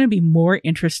think it's going to be more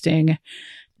interesting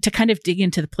to kind of dig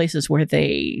into the places where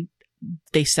they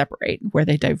separate, where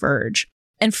they diverge.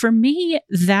 And for me,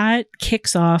 that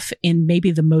kicks off in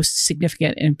maybe the most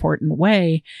significant and important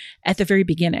way at the very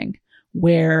beginning,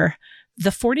 where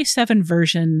the 47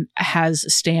 version has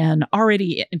Stan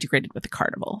already integrated with the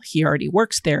Carnival. He already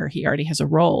works there. He already has a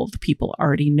role. The people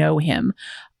already know him.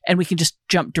 And we can just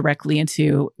jump directly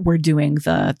into, we're doing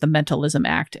the mentalism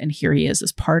act, and here he is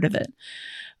as part of it.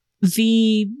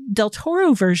 The Del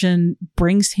Toro version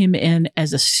brings him in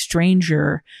as a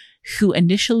stranger who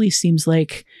initially seems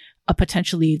like a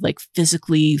potentially like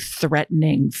physically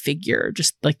threatening figure,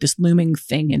 just like this looming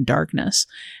thing in darkness.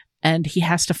 And he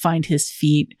has to find his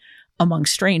feet among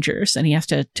strangers, and he has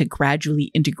to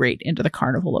gradually integrate into the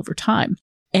Carnival over time.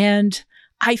 And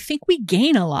I think we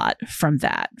gain a lot from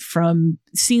that, from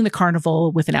seeing the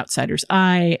Carnival with an outsider's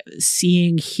eye,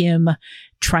 seeing him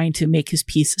trying to make his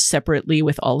peace separately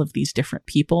with all of these different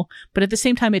people. But at the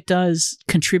same time, it does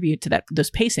contribute to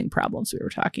those pacing problems we were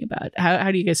talking about.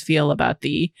 How do you guys feel about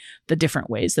the different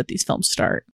ways that these films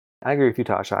start? I agree with you,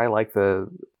 Tasha. I like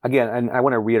again, and I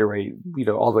want to reiterate,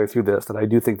 all the way through this, that I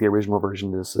do think the original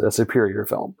version is a superior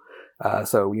film.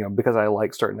 So, because I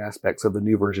like certain aspects of the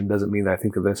new version doesn't mean that I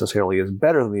think that it necessarily is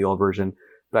better than the old version,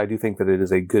 but I do think that it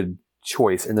is a good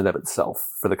choice in and of itself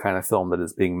for the kind of film that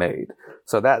is being made.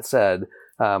 So that said,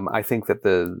 I think that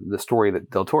the story that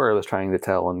Del Toro is trying to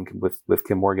tell and with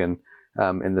Kim Morgan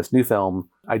in this new film,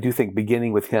 I do think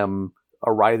beginning with him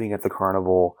arriving at the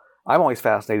Carnival, I'm always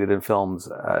fascinated in films,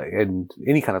 in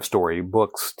any kind of story,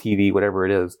 books, TV, whatever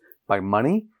it is, by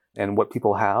money and what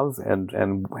people have. And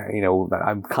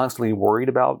I'm constantly worried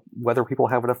about whether people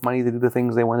have enough money to do the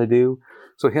things they want to do.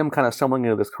 So him kind of stumbling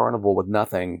into this Carnival with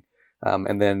nothing,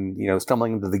 and then,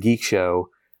 stumbling into the geek show,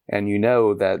 and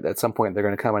that at some point they're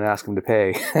going to come and ask him to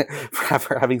pay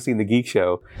for having seen the geek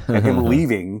show, and him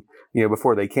leaving,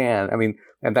 before they can. I mean,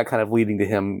 and that kind of leading to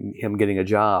him getting a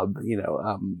job,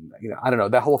 I don't know,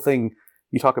 that whole thing.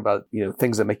 You talk about,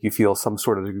 things that make you feel some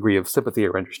sort of degree of sympathy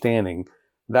or understanding.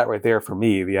 That right there for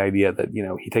me, the idea that,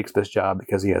 he takes this job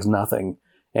because he has nothing.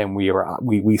 And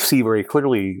we see very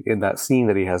clearly in that scene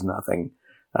that he has nothing.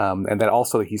 And that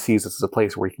also he sees this as a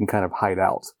place where he can kind of hide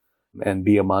out and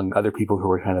be among other people who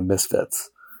are kind of misfits.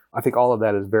 I think all of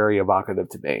that is very evocative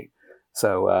to me.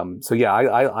 So yeah,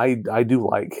 I do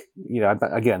like,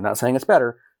 again, not saying it's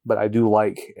better, but I do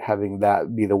like having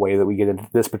that be the way that we get into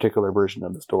this particular version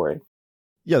of the story.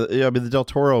 Yeah. I mean, the Del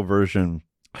Toro version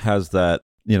has that,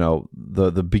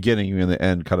 the beginning and the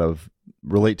end kind of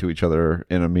relate to each other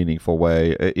in a meaningful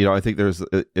way. I think there's,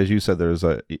 as you said, there's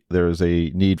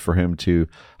a need for him to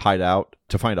hide out,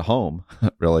 to find a home,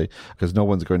 really, because no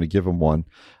one's going to give him one,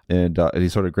 and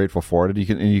he's sort of grateful for it.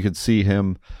 And you can see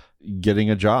him getting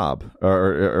a job,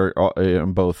 or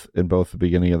in both the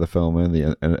beginning of the film and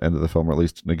the end of the film, or at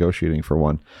least negotiating for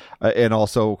one, and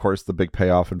also, of course, the big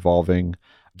payoff involving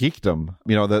geekdom.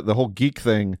 The whole geek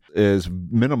thing is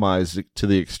minimized to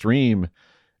the extreme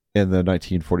in the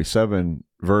 1947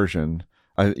 version.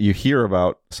 You hear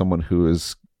about someone who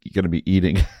is going to be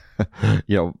eating,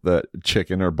 the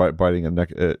chicken, or biting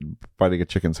a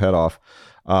chicken's head off.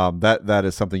 That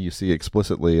is something you see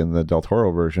explicitly in the Del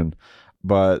Toro version.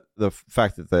 But the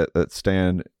fact that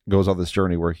Stan goes on this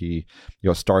journey where he,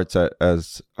 starts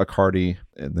as a Cardi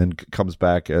and then comes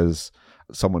back as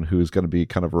someone who's going to be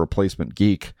kind of a replacement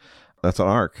geek, that's an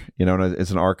arc, and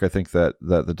it's an arc I think that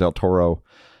the Del Toro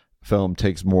film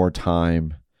takes more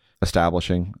time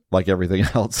establishing, like everything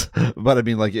else. But I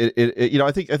mean, like it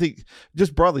I think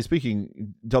just broadly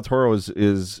speaking, Del Toro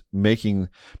is making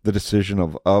the decision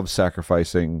of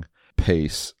sacrificing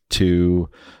pace to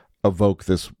evoke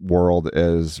this world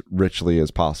as richly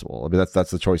as possible. I mean,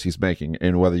 that's the choice he's making,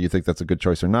 and whether you think that's a good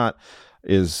choice or not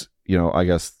is, I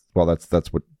guess, well,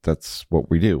 that's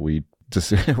what we do. We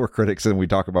just we're critics, and we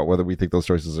talk about whether we think those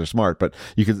choices are smart. But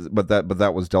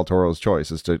that was Del Toro's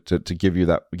choice, is to give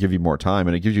you more time,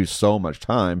 and it gives you so much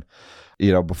time,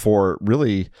 before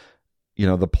really,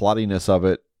 the plottiness of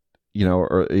it,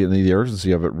 or the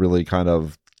urgency of it really kind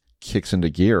of kicks into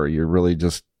gear. You're really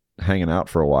just hanging out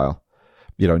for a while,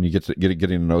 and you getting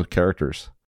to know characters.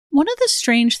 One of the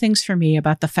strange things for me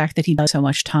about the fact that he does so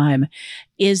much time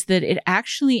is that it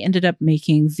actually ended up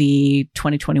making the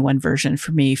 2021 version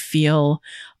for me feel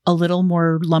a little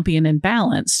more lumpy and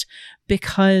imbalanced,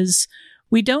 because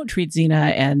we don't treat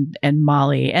Xena and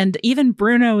Molly and even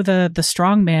Bruno, the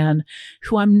strong man,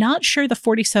 who I'm not sure the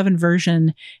 47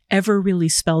 version ever really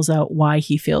spells out why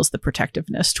he feels the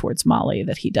protectiveness towards Molly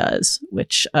that he does,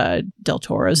 which Del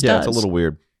Toro's does. Yeah, it's a little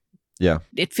weird. Yeah.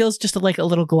 It feels just like a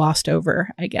little glossed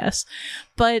over, I guess.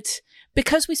 But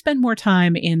Because we spend more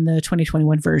time in the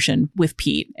 2021 version with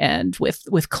Pete and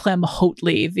with Clem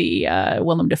Hoatley, the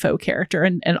Willem Dafoe character,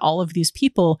 and all of these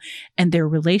people and their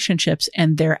relationships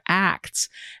and their acts,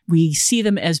 we see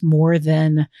them as more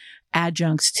than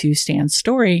adjuncts to Stan's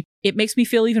story. It makes me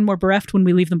feel even more bereft when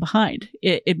we leave them behind.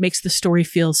 It makes the story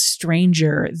feel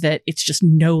stranger, that it's just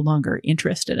no longer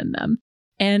interested in them.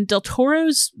 And Del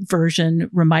Toro's version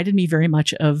reminded me very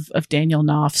much of Daniel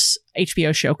Knopf's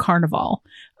HBO show Carnival,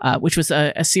 which was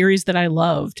a series that I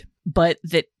loved, but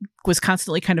that was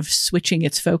constantly kind of switching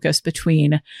its focus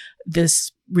between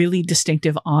this really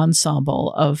distinctive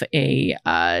ensemble of I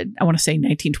want to say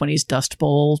 1920s Dust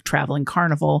Bowl traveling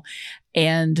carnival,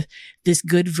 and this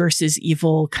good versus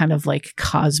evil kind of like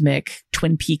cosmic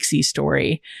Twin Peaksy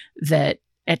story that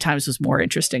at times was more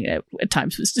interesting, at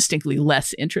times was distinctly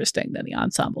less interesting than the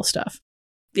ensemble stuff.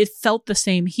 It felt the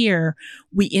same here.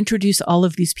 We introduce all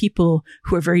of these people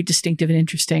who are very distinctive and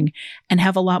interesting and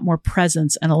have a lot more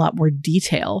presence and a lot more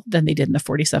detail than they did in the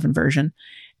 47 version.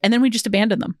 And then we just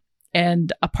abandon them.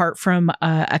 And apart from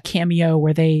a cameo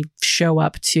where they show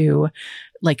up to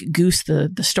like goose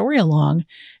the story along,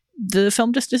 the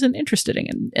film just isn't interested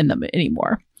in them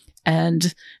anymore.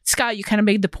 And Scott, you kind of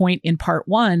made the point in part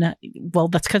one. Well,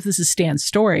 that's because this is Stan's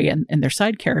story and their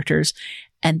side characters,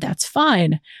 and that's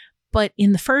fine. But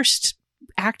in the first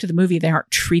act of the movie, they aren't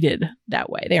treated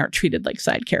that way. They aren't treated like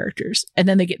side characters. And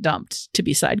then they get dumped to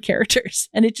be side characters.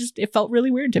 And it felt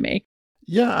really weird to me.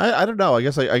 Yeah, I don't know. I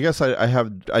guess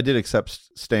I did accept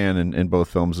Stan in both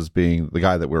films as being the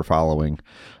guy that we're following.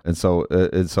 And so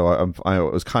I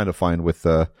was kind of fine with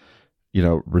the,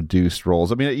 reduced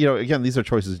roles. I mean, again, these are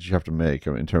choices that you have to make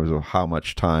in terms of how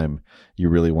much time you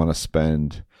really want to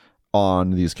spend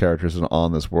on these characters and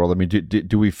on this world. I mean,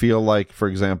 do we feel like, for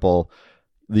example,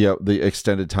 the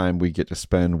extended time we get to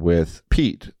spend with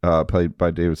Pete, played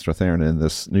by David Strathairn in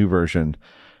this new version,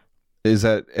 is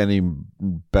that any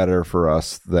better for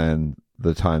us than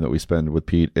the time that we spend with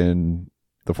Pete in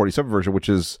the 47 version, which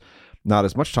is not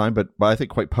as much time, but I think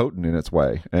quite potent in its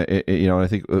way. And I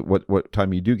think what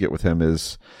time you do get with him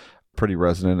is pretty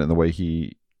resonant in the way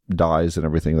he dies and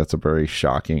everything. That's a very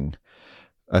shocking.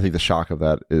 I think the shock of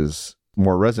that is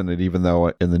more resonant, even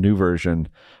though in the new version,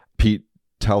 Pete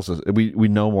tells us we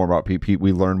know more about Pete.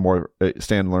 We learn more.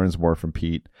 Stan learns more from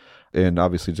Pete, and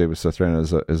obviously David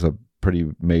Strathairn is a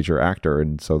pretty major actor,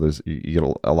 and so you get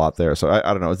a lot there. So I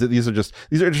don't know. These are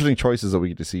interesting choices that we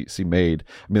get to see made.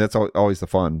 I mean, that's always the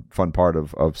fun part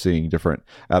of seeing different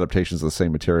adaptations of the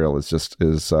same material is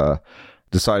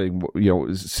deciding,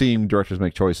 seeing directors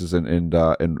make choices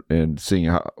and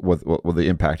seeing what the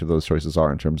impact of those choices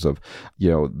are in terms of,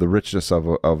 the richness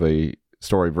of a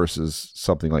story versus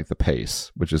something like the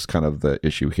pace, which is kind of the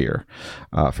issue here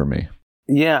for me.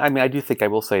 Yeah, I mean, I do think I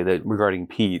will say that regarding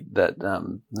Pete, that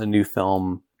the new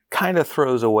film kind of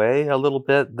throws away a little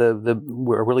bit the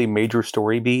really major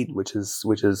story beat, which is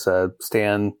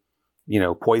Stan,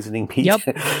 poisoning Pete. Yep.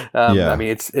 I mean,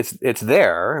 it's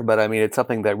there, but I mean, it's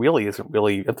something that really isn't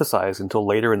really emphasized until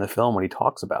later in the film when he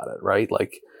talks about it, right?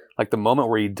 Like the moment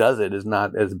where he does it is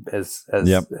not as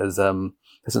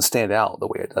doesn't stand out the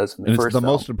way it does in the first film.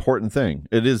 Most important thing.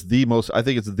 I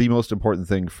think it's the most important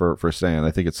thing for Stan.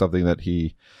 I think it's something that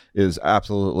he is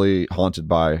absolutely haunted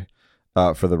by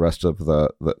for the rest of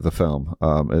the film.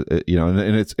 And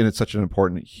it's such an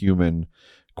important human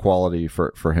quality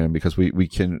for him, because we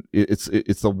can,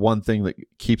 it's the one thing that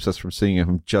keeps us from seeing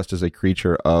him just as a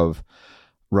creature of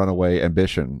runaway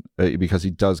ambition, because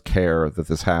he does care that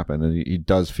this happened, and he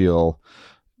does feel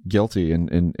guilty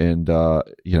and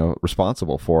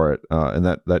responsible for it, and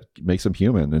that makes him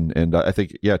human, and I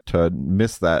think to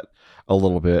miss that a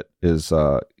little bit is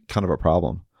kind of a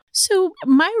problem. So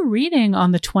my reading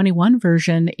on the 21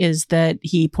 version is that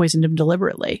he poisoned him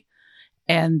deliberately,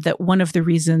 and that one of the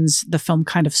reasons the film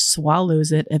kind of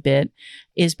swallows it a bit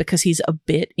is because he's a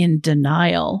bit in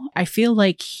denial. I feel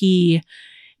like he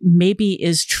maybe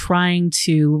is trying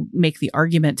to make the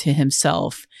argument to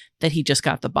himself that he just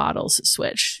got the bottles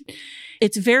switched.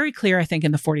 It's very clear, I think,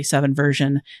 in the 47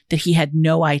 version that he had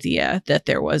no idea that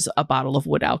there was a bottle of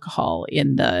wood alcohol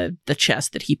in the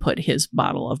chest that he put his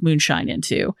bottle of moonshine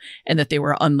into, and that they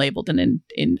were unlabeled and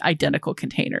in identical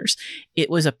containers. It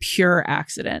was a pure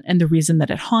accident. And the reason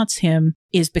that it haunts him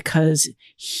is because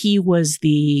he was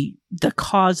the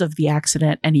cause of the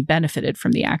accident, and he benefited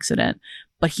from the accident.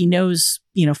 But he knows,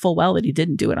 full well that he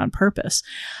didn't do it on purpose.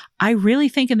 I really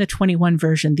think in the 21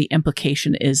 version, the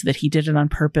implication is that he did it on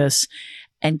purpose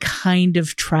and kind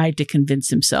of tried to convince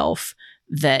himself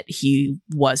that he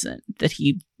wasn't, that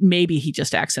maybe he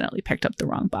just accidentally picked up the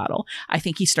wrong bottle. I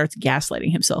think he starts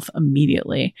gaslighting himself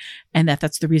immediately, and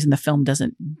that's the reason the film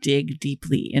doesn't dig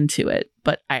deeply into it.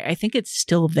 But I think it's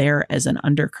still there as an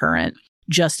undercurrent,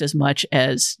 just as much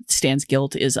as Stan's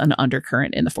guilt is an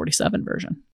undercurrent in the 47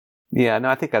 version. Yeah, no,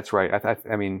 I think that's right.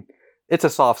 I mean, it's a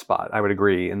soft spot, I would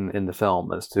agree, in the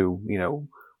film as to,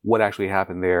 what actually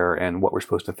happened there and what we're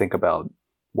supposed to think about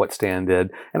what Stan did.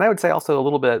 And I would say also a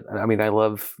little bit, I mean, I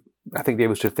think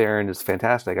David Strathairn is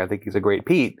fantastic. I think he's a great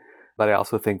Pete, but I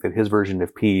also think that his version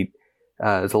of Pete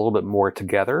is a little bit more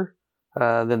together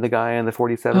than the guy in the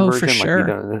 47 version. For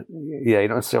sure. You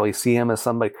don't necessarily see him as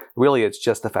somebody. Really, it's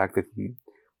just the fact that he,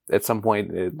 at some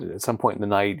point in the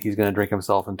night, he's going to drink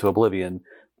himself into oblivion.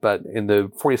 But in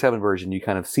the 47 version, you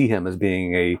kind of see him as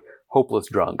being a hopeless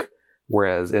drunk,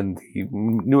 whereas in the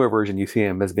newer version, you see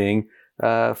him as being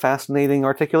fascinating,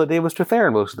 articulate David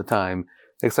Strathairn most of the time,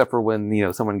 except for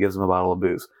when someone gives him a bottle of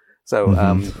booze. So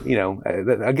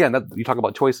again, you talk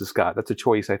about choices, Scott. That's a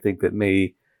choice I think that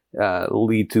may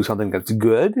lead to something that's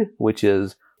good, which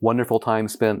is wonderful time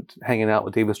spent hanging out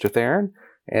with David Strathairn,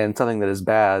 and something that is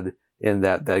bad in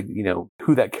that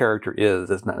who that character is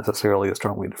not necessarily as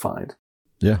strongly defined.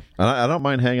 Yeah, I don't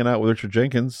mind hanging out with Richard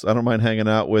Jenkins. I don't mind hanging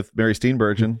out with Mary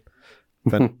Steenburgen,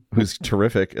 who's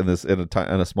terrific in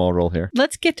a small role here.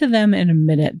 Let's get to them in a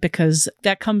minute, because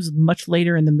that comes much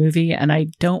later in the movie, and I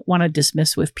don't want to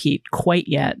dismiss with Pete quite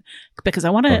yet, because I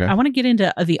want to get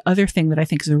into the other thing that I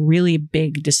think is a really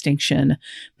big distinction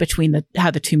between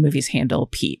how the two movies handle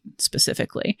Pete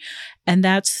specifically, and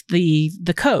that's the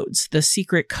codes, the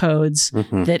secret codes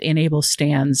that enable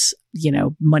Stan's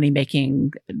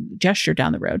money-making gesture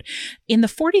down the road. In the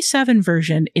 47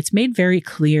 version, it's made very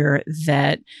clear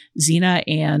that Xena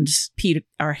and Pete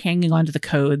are hanging on to the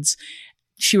codes.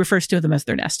 She refers to them as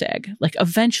their nest egg. Like,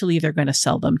 eventually they're going to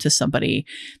sell them to somebody.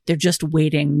 They're just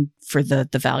waiting for the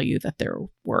value that they're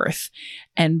worth.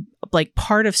 And like,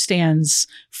 part of Stan's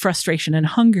frustration and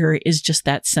hunger is just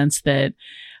that sense that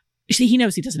he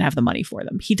knows he doesn't have the money for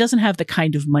them. He doesn't have the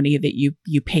kind of money that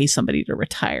you pay somebody to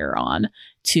retire on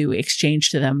to exchange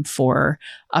to them for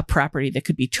a property that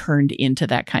could be turned into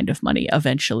that kind of money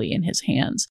eventually in his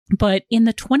hands. But in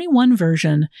the 21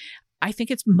 version, I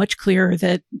think it's much clearer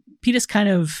that Pete is kind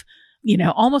of,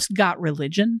 almost got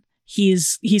religion.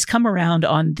 He's come around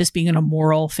on this being an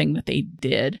immoral thing that they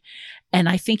did. And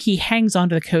I think he hangs on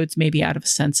to the codes maybe out of a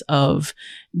sense of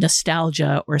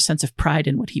nostalgia or a sense of pride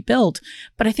in what he built.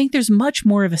 But I think there's much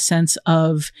more of a sense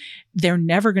of they're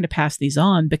never going to pass these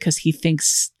on, because he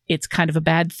thinks it's kind of a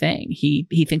bad thing.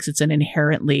 He thinks it's an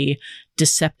inherently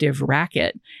deceptive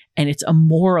racket, and it's a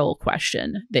moral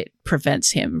question that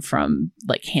prevents him from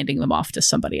like handing them off to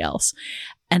somebody else.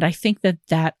 And I think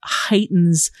that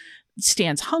heightens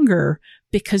Stan's hunger,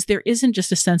 because there isn't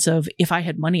just a sense of, if I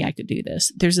had money, I could do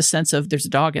this. There's a sense of, there's a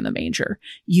dog in the manger.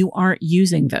 You aren't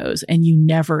using those, and you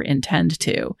never intend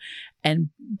to. And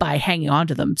by hanging on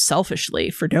to them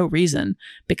selfishly for no reason,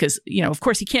 because, of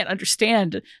course he can't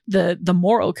understand the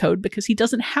moral code, because he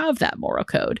doesn't have that moral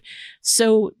code.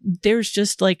 So there's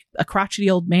just like a crotchety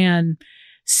old man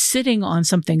sitting on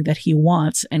something that he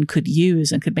wants and could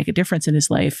use and could make a difference in his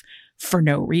life for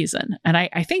no reason. And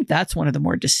I think that's one of the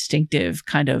more distinctive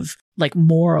kind of like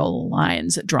moral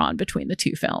lines drawn between the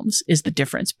two films, is the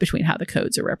difference between how the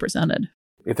codes are represented.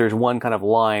 If there's one kind of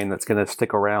line that's going to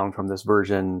stick around from this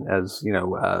version as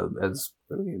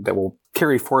that will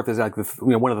carry forth as like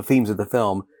one of the themes of the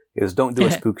film, is don't do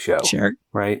a spook show. Sure.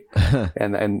 Right.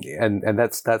 and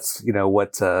that's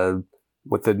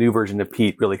what the new version of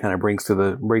Pete really kind of brings to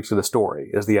the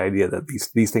story, is the idea that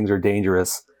these things are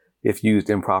dangerous if used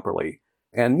improperly.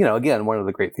 And again, one of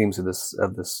the great themes of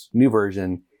this new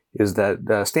version is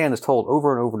that Stan is told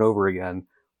over and over and over again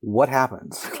what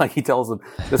happens. Like, he tells them,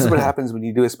 this is what happens when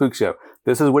you do a spook show.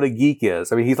 This is what a geek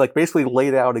is. I mean, he's like basically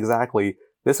laid out exactly,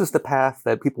 this is the path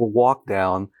that people walk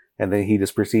down, and then he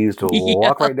just proceeds to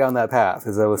walk right down that path,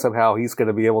 as though somehow he's going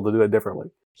to be able to do it differently.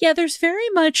 Yeah, there's very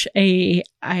much I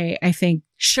think,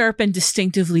 sharp and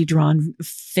distinctively drawn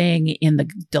thing in the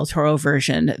Del Toro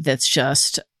version that's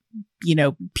just,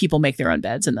 people make their own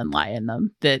beds and then lie in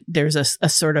them. That there's a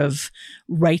sort of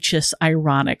righteous,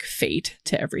 ironic fate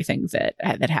to everything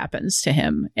that happens to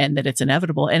him, and that it's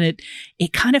inevitable. And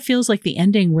it kind of feels like the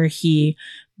ending where he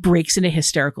breaks into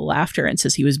hysterical laughter and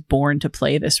says he was born to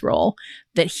play this role,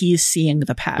 that he's seeing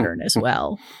the pattern as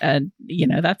well. And,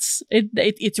 that's it.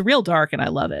 It's real dark, and I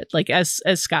love it. Like, as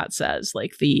Scott says,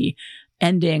 like, the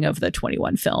ending of the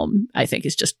 21 film, I think,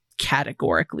 is just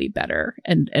categorically better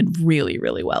and really,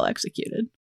 really well executed.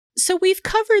 So we've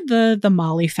covered the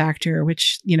Molly factor,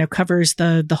 which, covers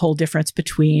the whole difference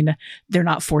between they're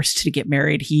not forced to get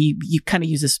married. He kind of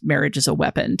uses marriage as a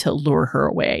weapon to lure her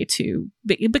away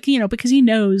because he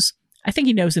knows, I think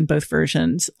he knows in both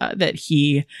versions that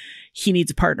he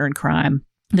needs a partner in crime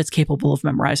that's capable of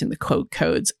memorizing the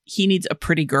codes. He needs a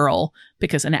pretty girl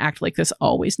because an act like this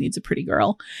always needs a pretty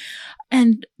girl.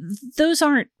 And those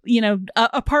aren't,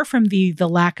 apart from the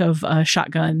lack of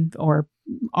shotgun or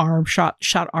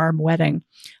shot arm wedding,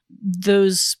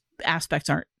 those aspects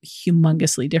aren't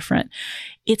humongously different.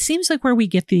 It seems like where we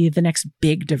get the next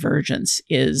big divergence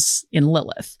is in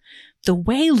Lilith. The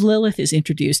way Lilith is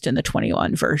introduced in the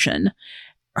 21 version,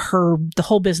 the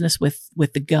whole business with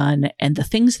the gun and the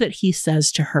things that he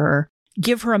says to her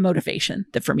give her a motivation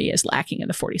that for me is lacking in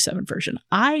the 47 version.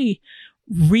 I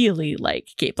really like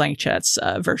Cate Blanchett's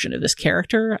version of this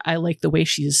character. I like the way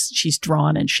she's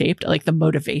drawn and shaped. I like the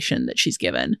motivation that she's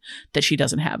given that she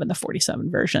doesn't have in the 47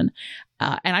 version.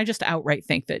 And I just outright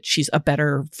think that she's a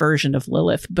better version of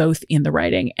Lilith, both in the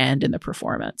writing and in the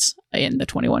performance in the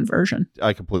 21 version.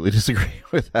 I completely disagree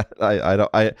with that.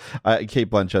 Cate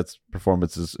Blanchett's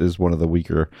performance is one of the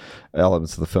weaker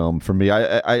elements of the film for me.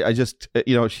 I just,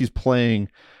 she's playing,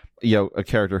 a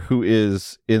character who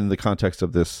is in the context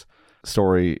of this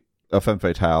story a femme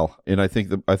fatale, and I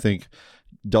think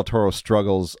Del Toro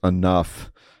struggles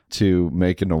enough to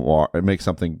make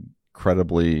something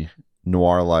credibly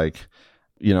noir-like.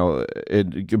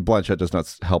 Blanchett does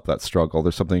not help that struggle.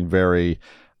 There's something very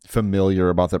familiar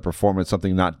about that performance,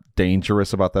 something not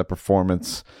dangerous about that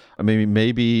performance. I mean,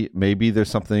 maybe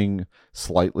there's something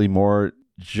slightly more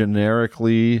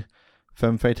generically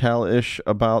femme fatale-ish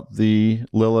about the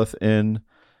Lilith in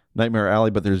Nightmare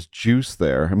Alley, but there's juice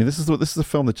there. I mean, this is a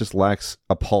film that just lacks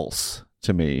a pulse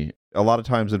to me. A lot of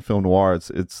times in film noir,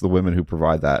 it's the women who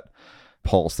provide that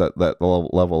pulse, that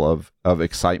level of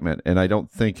excitement. And I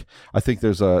think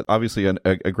there's obviously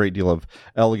a great deal of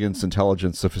elegance,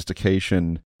 intelligence,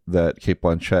 sophistication that Cate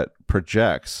Blanchett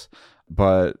projects,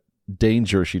 but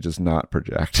danger she does not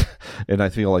project. And I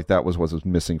feel like that was what was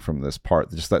missing from this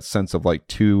part. Just that sense of like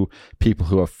two people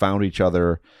who have found each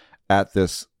other at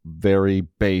this very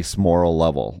base moral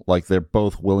level. Like they're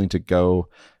both willing to go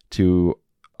to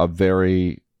a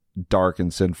very dark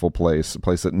and sinful place, a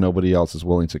place that nobody else is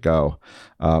willing to go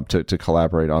to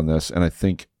collaborate on this. And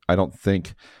I don't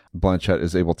think Blanchett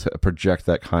is able to project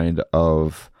that kind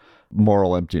of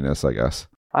moral emptiness, I guess.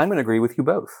 I'm going to agree with you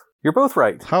both. You're both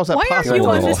right. How's that possible?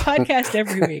 Why aren't you on this podcast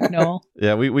every week, Noel?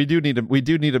 Yeah, we do need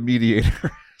a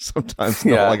mediator sometimes,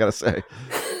 Noel, I gotta say.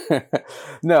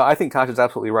 No, I think Tasha's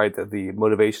absolutely right that the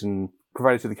motivation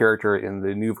provided to the character in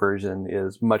the new version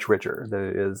is much richer than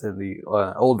it is in the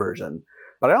old version.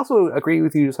 But I also agree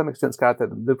with you to some extent, Scott,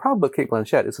 that the problem with Cate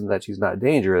Blanchett isn't that she's not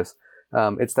dangerous.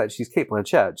 It's that she's Cate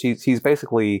Blanchett. She's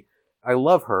basically, I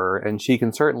love her, and she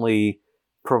can certainly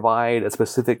provide a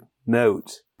specific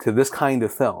note to this kind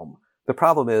of film. The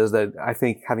problem is that I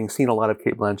think, having seen a lot of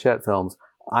Cate Blanchett films,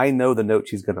 I know the note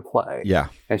she's going to play. Yeah.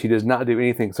 And she does not do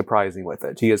anything surprising with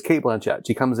it. She is Cate Blanchett.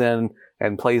 She comes in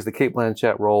and plays the Cate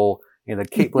Blanchett role in a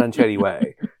Cate Blanchett-y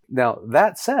way. Now,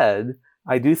 that said,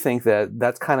 I do think that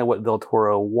that's kind of what Del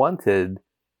Toro wanted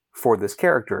for this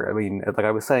character. I mean, like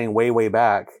I was saying way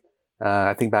back,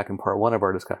 I think back in part one of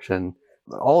our discussion,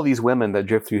 all these women that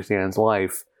drift through Stan's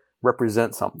life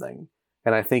represent something.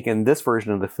 And I think in this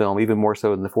version of the film, even more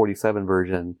so in the 47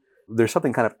 version, there's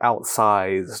something kind of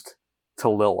outsized to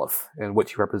Lilith and what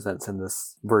she represents in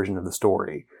this version of the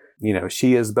story.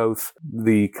 She is both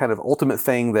the kind of ultimate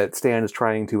thing that Stan is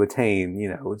trying to attain.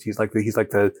 He's like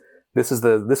this is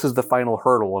the final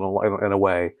hurdle in a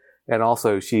way. And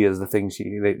also she is the thing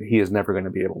that he is never going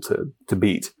to be able to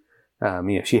beat.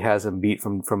 She has him beat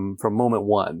from moment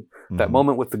one. Mm-hmm. That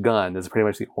moment with the gun is pretty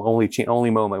much the only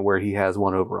moment where he has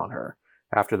one over on her.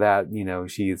 After that,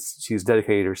 she's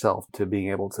dedicated herself to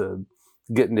being able to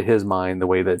get into his mind the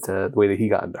way that he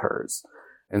got into hers.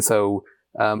 And so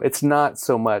it's not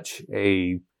so much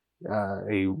a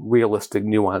realistic,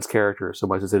 nuanced character so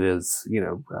much as it is,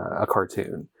 a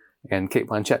cartoon. And Cate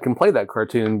Blanchett can play that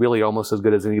cartoon really almost as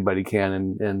good as anybody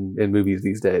can in movies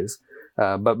these days.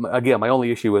 But again, my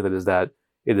only issue with it is that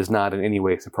it is not in any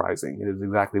way surprising. It is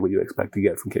exactly what you expect to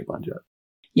get from Cate Blanchett.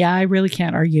 Yeah, I really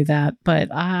can't argue that, but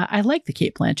I like the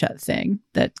Cate Blanchett thing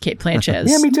that Cate Blanchett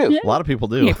is. Yeah, me too. Yeah. A lot of people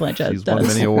do. Cate Blanchett She's won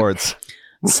many awards.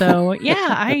 So yeah,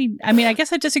 I mean, I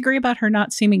guess I disagree about her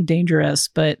not seeming dangerous,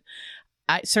 but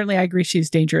I agree she's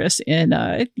dangerous in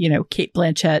Cate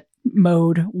Blanchett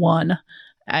mode 1,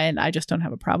 and I just don't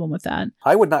have a problem with that.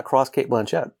 I would not cross Cate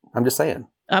Blanchett. I'm just saying.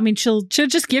 I mean, she'll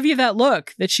just give you that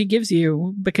look that she gives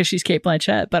you because she's Cate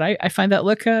Blanchett. But I find that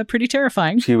look pretty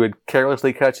terrifying. She would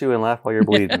carelessly cut you and laugh while you're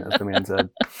bleeding, as the man said.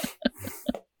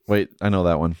 Wait, I know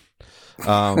that one.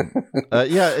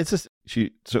 Yeah, it's just,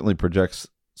 she certainly projects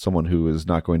someone who is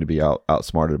not going to be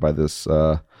outsmarted by this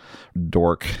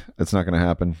dork. It's not going to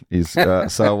happen. He's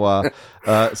so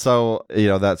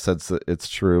that sense, it's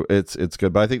true. It's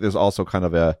good, but I think there's also kind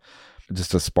of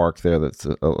just a spark there that's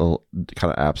a little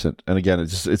kind of absent. And again,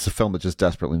 it's a film that just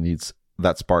desperately needs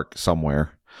that spark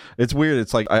somewhere. It's weird.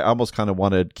 It's like I almost kind of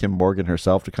wanted Kim Morgan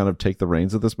herself to kind of take the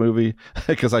reins of this movie,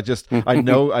 because I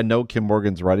know Kim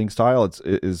Morgan's writing style.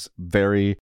 It is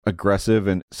very aggressive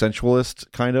and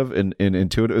sensualist, kind of, and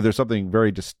intuitive. There's something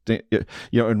very distinct,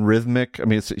 and rhythmic. I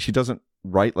mean, she doesn't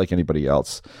write like anybody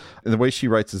else, and the way she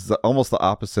writes is almost the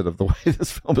opposite of the way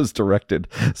this film is directed.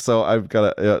 So I've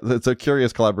got it's a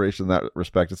curious collaboration in that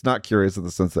respect. It's not curious in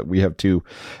the sense that we have two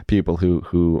people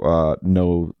who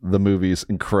know the movies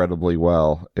incredibly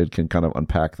well. It can kind of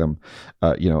unpack them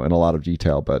in a lot of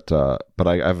detail, but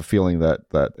I have a feeling that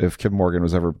if Kim Morgan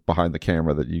was ever behind the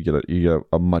camera, that you get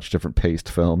a much different paced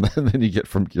film than you get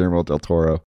from Guillermo del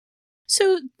Toro.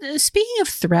 So speaking of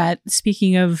threat,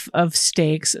 speaking of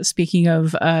stakes, speaking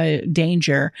of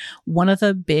danger, one of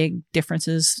the big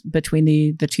differences between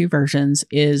the two versions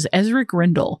is Ezra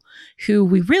Grindle, who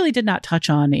we really did not touch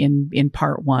on in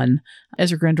part one.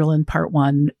 Ezra Grindle in part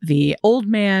one, the old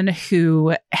man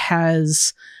who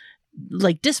has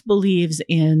disbelieves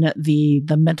in the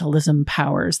mentalism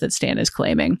powers that Stan is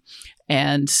claiming,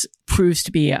 and proves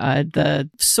to be the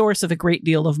source of a great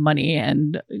deal of money,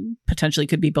 and potentially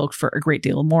could be bilked for a great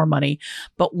deal more money,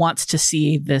 but wants to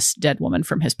see this dead woman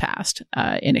from his past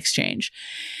in exchange.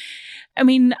 I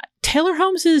mean, Taylor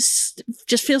Holmes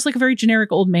just feels like a very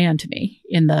generic old man to me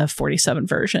in the 47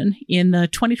 version. In the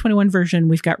 2021 version,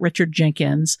 we've got Richard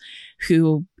Jenkins,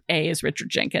 who A, is Richard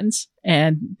Jenkins,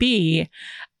 and B,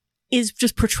 is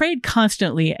just portrayed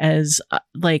constantly as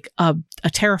a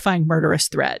terrifying murderous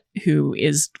threat who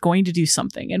is going to do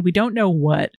something, and we don't know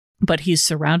what, but he's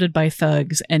surrounded by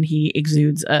thugs and he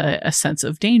exudes a sense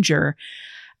of danger.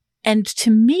 And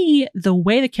to me, the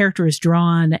way the character is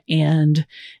drawn and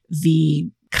the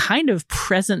kind of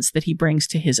presence that he brings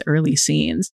to his early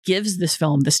scenes gives this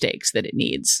film the stakes that it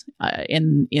needs.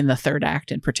 In the third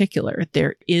act in particular,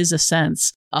 there is a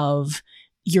sense of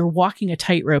you're walking a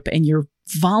tightrope and you're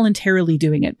voluntarily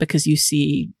doing it because you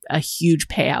see a huge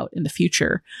payout in the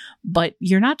future, but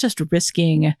you're not just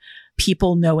risking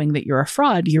people knowing that you're a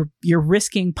fraud. You're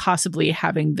risking possibly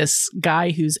having this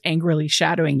guy who's angrily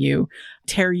shadowing you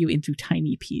tear you into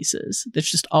tiny pieces. There's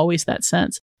just always that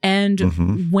sense.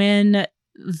 And when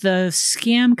the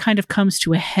scam kind of comes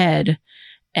to a head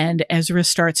and Ezra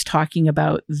starts talking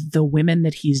about the women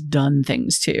that he's done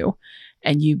things to,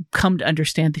 and you come to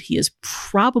understand that he is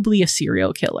probably a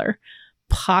serial killer,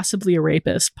 possibly a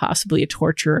rapist, possibly a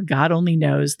torturer, God only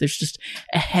knows. There's just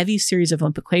a heavy series of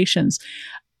implications.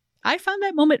 I found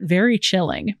that moment very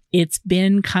chilling. It's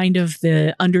been kind of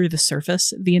the under the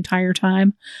surface the entire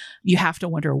time. You have to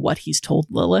wonder what he's told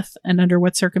Lilith and under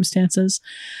what circumstances.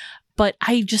 But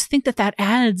I just think that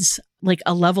adds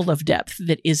a level of depth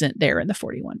that isn't there in the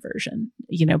 41 version,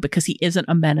 because he isn't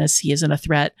a menace, he isn't a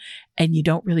threat, and you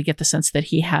don't really get the sense that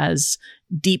he has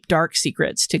deep, dark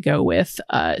secrets to go with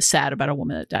sad about a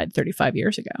woman that died 35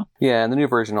 years ago. Yeah, and the new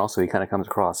version also, he kind of comes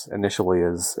across initially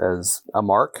as a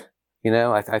mark.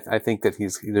 I think that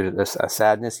there's a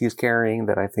sadness he's carrying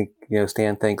that I think,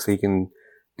 Stan thinks he can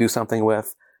do something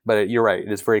with. But you're right,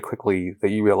 it is very quickly that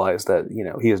you realize that,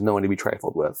 he is no one to be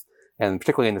trifled with. And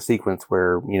particularly in the sequence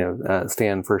where,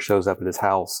 Stan first shows up at his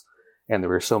house and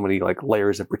there were so many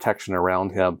layers of protection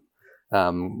around him,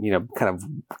 kind of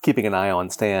keeping an eye on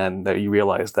Stan, that you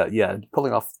realize that,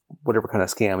 pulling off whatever kind of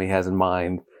scam he has in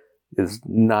mind is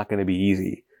not going to be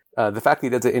easy. The fact that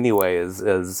he does it anyway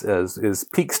is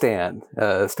peak Stan.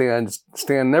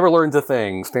 Stan never learns a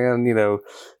thing. Stan,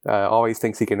 always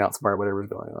thinks he can outsmart whatever's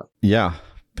going on. Yeah.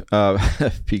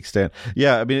 Peak Stan.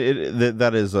 Yeah, I mean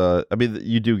that is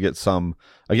you do get some,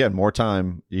 again, more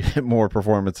time, you get more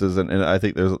performances, and I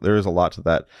think there is a lot to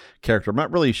that character. I'm not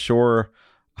really sure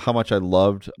how much I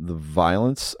loved the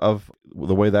violence of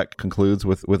the way that concludes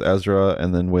with Ezra,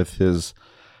 and then with his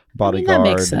bodyguard. That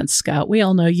makes sense, Scott. We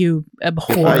all know you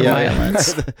abhor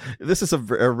violence. This is a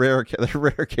rare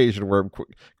occasion where I'm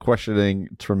questioning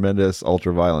tremendous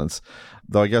ultra violence.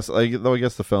 Though I guess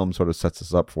the film sort of sets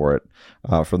us up for it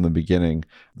from the beginning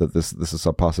that this is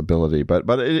a possibility. But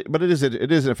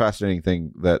it is a fascinating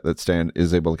thing that Stan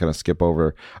is able to kind of skip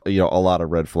over a lot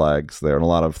of red flags there and a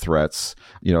lot of threats.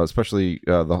 Especially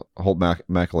the whole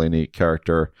McElhaney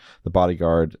character, the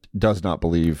bodyguard, does not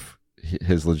believe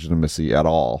his legitimacy at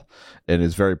all and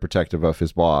is very protective of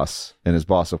his boss. And his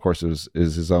boss, of course, is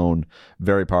his own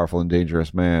very powerful and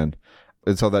dangerous man.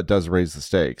 And so that does raise the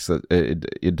stakes.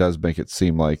 It does make it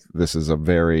seem like this is a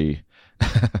very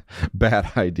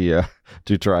bad idea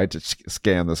to try to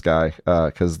scam this guy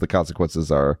because the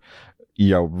consequences are,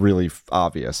 really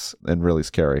obvious and really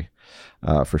scary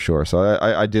for sure. So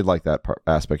I did like that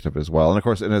aspect of it as well. And of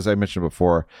course, and as I mentioned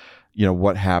before,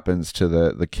 what happens to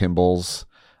the Kimballs,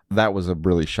 that was a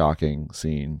really shocking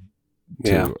scene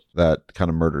too. That kind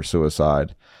of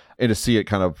murder-suicide. And to see it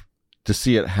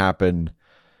happen,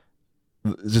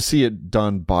 to see it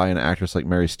done by an actress like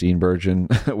Mary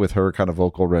Steenburgen with her kind of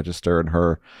vocal register and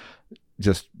her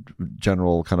just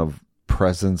general kind of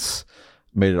presence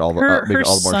made it all the more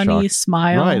sunny shocking.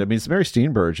 Smile. Right. I mean, it's Mary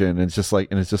Steenburgen, and it's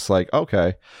just like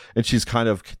okay, and she's kind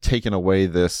of taken away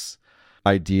this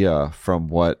idea from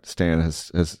what Stan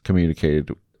has communicated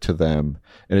to them,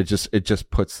 and it just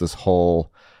puts this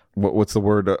whole what's the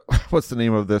word? What's the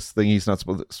name of this thing he's not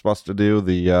supposed to do?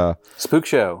 The spook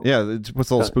show. Yeah, it puts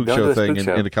the whole spook show thing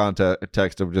into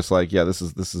context of just like, this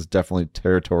is definitely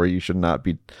territory you should not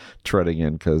be treading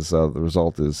in, because the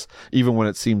result is, even when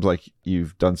it seems like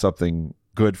you've done something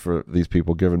good for these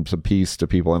people, given some peace to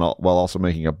people, and while also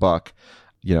making a buck,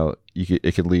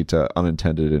 it could lead to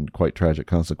unintended and quite tragic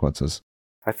consequences.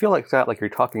 I feel like that, like you're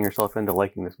talking yourself into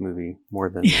liking this movie more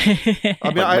than.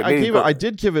 I mean, I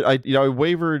did give it. I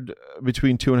wavered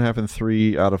between 2.5 and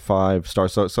 3 out of 5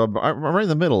 stars. So I'm right in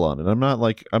the middle on it.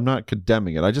 I'm not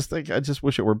condemning it. I just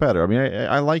wish it were better. I mean,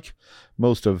 I like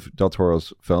most of Del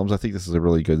Toro's films. I think this is a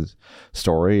really good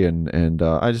story, and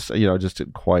I just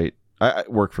didn't quite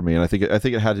work for me. And I think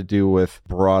it had to do with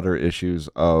broader issues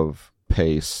of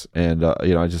pace, and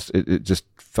it just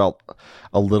felt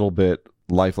a little bit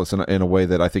lifeless in a way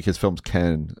that I think his films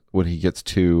can, when he gets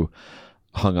too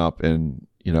hung up in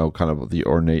kind of the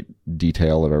ornate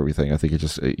detail of everything. I think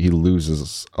he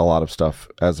loses a lot of stuff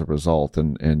as a result,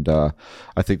 and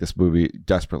I think this movie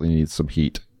desperately needs some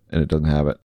heat, and it doesn't have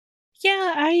it.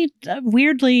 Yeah, I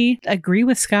weirdly agree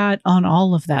with Scott on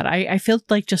all of that. I feel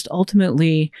like just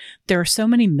ultimately there are so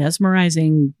many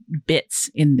mesmerizing bits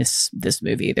in this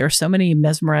movie. There are so many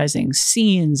mesmerizing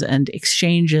scenes and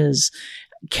exchanges,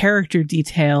 character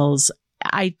details.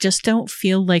 I just don't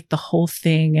feel like the whole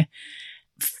thing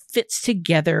fits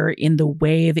together in the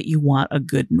way that you want a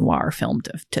good noir film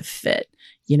to fit,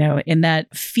 in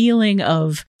that feeling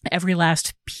of every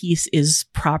last piece is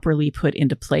properly put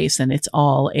into place and it's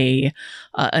all a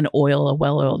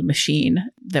well-oiled machine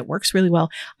that works really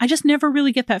well. I just never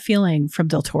really get that feeling from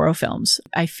Del Toro films.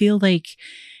 I feel like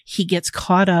he gets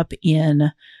caught up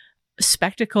in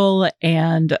spectacle,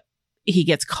 and he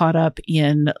gets caught up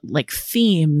in like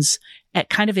themes at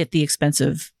the expense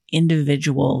of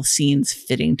individual scenes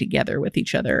fitting together with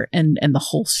each other, and the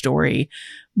whole story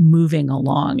moving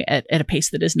along at a pace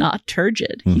that is not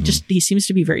turgid. Mm-hmm. He seems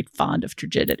to be very fond of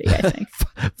turgidity, I think.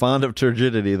 Fond of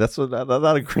turgidity. That's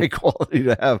not a great quality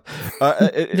to have.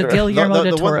 The Guillermo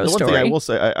del Toro story. One thing I will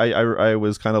say, I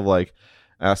was kind of like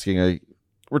asking a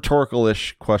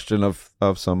rhetorical-ish question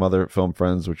of some other film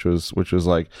friends, which was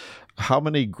like, how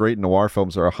many great noir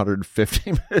films are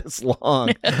 150 minutes long?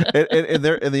 and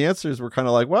the answers were kind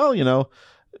of like, well,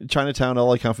 Chinatown,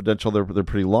 LA Confidential, they're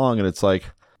pretty long, and it's like,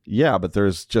 yeah, but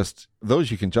there's just those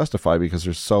you can justify because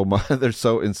there's so much, they're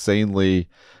so insanely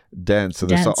dense, and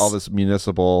there's all this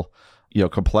municipal,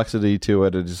 complexity to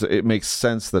it. It makes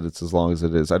sense that it's as long as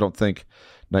it is. I don't think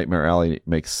Nightmare Alley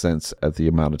makes sense at the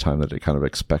amount of time that it kind of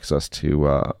expects us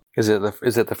to. Is it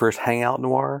the first hangout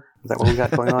noir? Is that what we got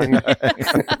going on here?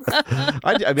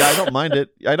 I mean, I don't mind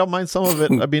it. I don't mind some of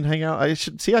it. I mean, hangout. I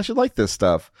should like this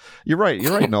stuff. You're right,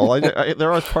 Noel.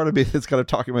 There is part of me that's kind of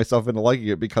talking myself into liking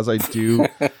it, because I do.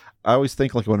 I always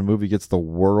think like when a movie gets the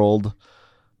world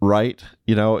right,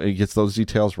 it gets those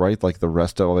details right, like the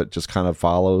rest of it just kind of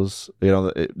follows,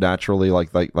 naturally.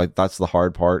 Like that's the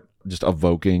hard part, just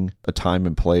evoking a time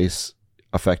and place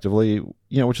effectively,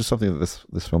 which is something that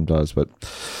this film does. But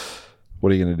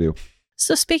what are you going to do?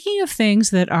 So speaking of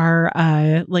things that are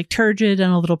like turgid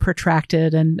and a little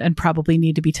protracted and probably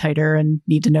need to be tighter and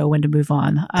need to know when to move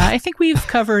on, I think we've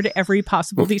covered every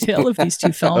possible detail of these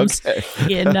two films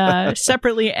in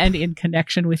separately and in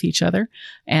connection with each other.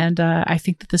 And I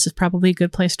think that this is probably a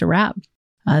good place to wrap.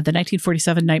 The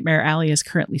 1947 Nightmare Alley is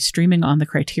currently streaming on the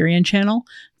Criterion Channel.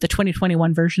 The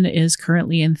 2021 version is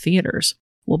currently in theaters.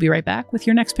 We'll be right back with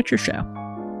your next picture show.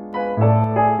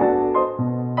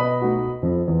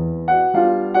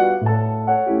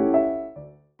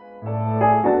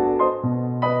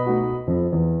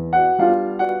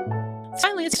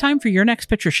 Finally, it's time for your next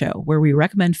picture show, where we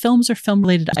recommend films or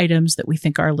film-related items that we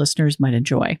think our listeners might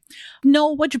enjoy.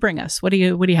 Noel, what'd you bring us? What do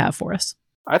you have for us?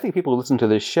 I think people who listen to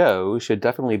this show should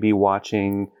definitely be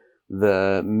watching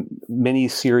the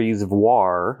mini-series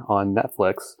War on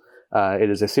Netflix. It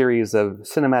is a series of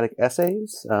cinematic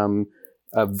essays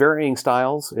of varying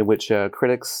styles in which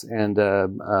critics and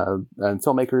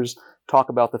filmmakers talk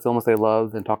about the films they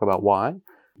love and talk about why.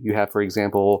 You have, for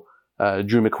example,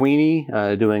 Drew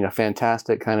McQueenie doing a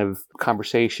fantastic kind of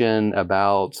conversation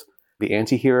about the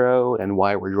anti-hero and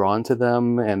why we're drawn to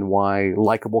them and why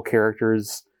likable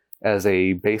characters as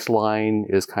a baseline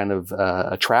is kind of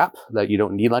a trap, that you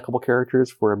don't need likable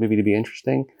characters for a movie to be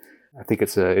interesting. I think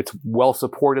it's well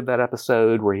supported, that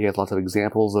episode, where he has lots of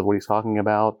examples of what he's talking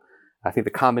about. I think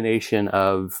the combination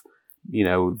of,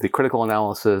 the critical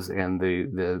analysis and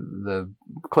the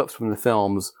clips from the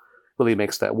films really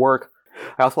makes that work.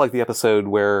 I also like the episode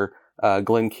where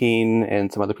Glenn Keane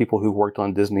and some other people who worked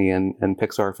on Disney and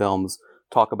Pixar films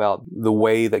talk about the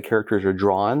way that characters are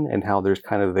drawn and how there's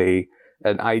kind of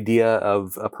an idea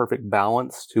of a perfect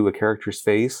balance to a character's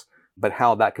face, but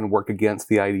how that can work against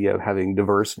the idea of having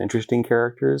diverse and interesting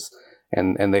characters.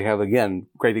 And they have, again,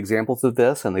 great examples of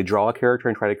this, and they draw a character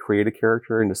and try to create a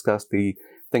character and discuss the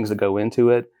things that go into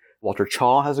it. Walter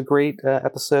Chaw has a great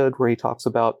episode where he talks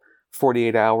about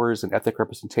 48 Hours and ethnic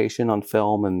representation on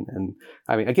film. And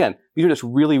I mean, again, these are just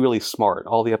really, really smart,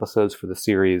 all the episodes for the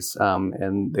series.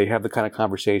 And they have the kind of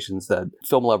conversations that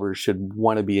film lovers should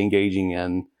want to be engaging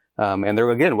in. And they're,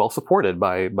 again, well supported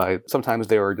by sometimes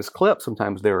they are just clips,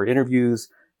 sometimes there are interviews,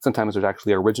 sometimes there's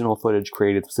actually original footage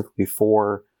created specifically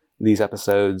for these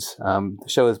episodes. The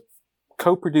show is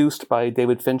co-produced by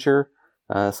David Fincher,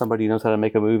 somebody who knows how to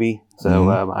make a movie. So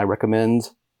I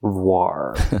recommend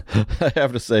War. I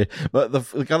have to say, but the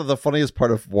kind of the funniest part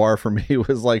of War for me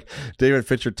was like David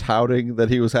Fincher touting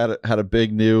that he had a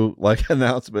big new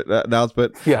announcement,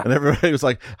 yeah, and everybody was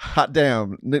like, "Hot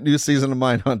damn, new season of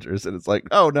Mindhunters," and it's like,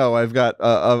 "Oh no, I've got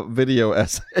a video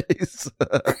essays."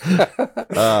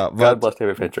 God bless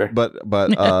David Fincher. But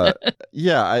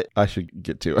yeah, I should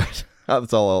get to it.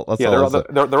 That's all.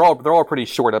 They're all pretty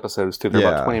short episodes too. They're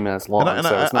about 20 minutes long. And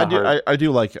so it's not hard. I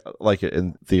do like it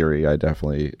in theory. I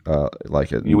definitely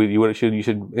like it. You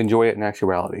should enjoy it in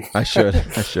actuality. I should.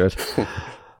 Tasha,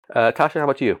 how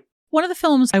about you? One of the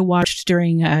films I watched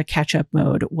during catch-up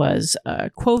mode was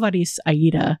Quo Vadis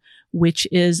Aida, which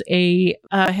is a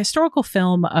historical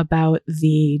film about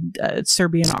the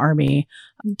Serbian army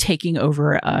taking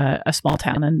over a small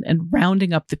town and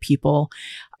rounding up the people,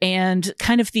 and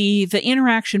kind of the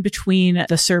interaction between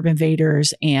the Serb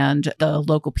invaders and the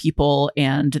local people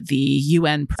and the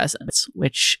UN presence,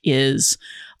 which is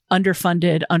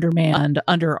underfunded, undermanned,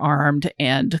 underarmed,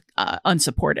 and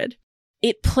unsupported.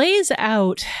 It plays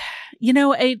out,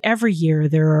 every year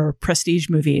there are prestige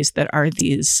movies that are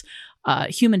these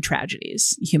human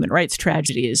tragedies, human rights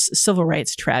tragedies, civil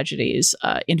rights tragedies,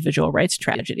 individual rights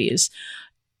tragedies.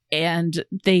 And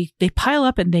they pile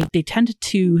up, and they tend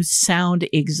to sound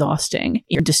exhausting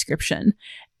in description.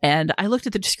 And I looked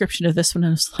at the description of this one and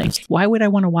I was like, why would I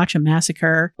want to watch a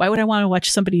massacre? Why would I want to watch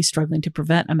somebody struggling to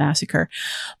prevent a massacre?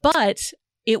 But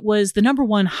it was the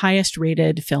 #1 highest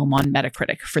rated film on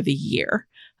Metacritic for the year.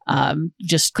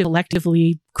 Just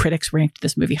collectively, critics ranked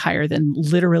this movie higher than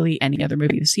literally any other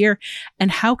movie this year.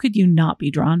 And how could you not be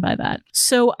drawn by that?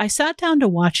 So I sat down to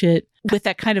watch it with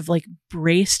that kind of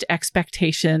braced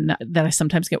expectation that I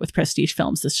sometimes get with prestige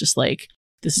films. That's just like,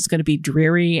 this is going to be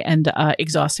dreary and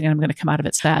exhausting, and I'm going to come out of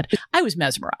it sad. I was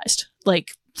mesmerized.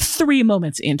 3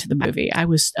 moments into the movie, I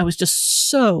was just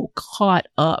so caught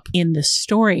up in this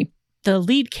story. The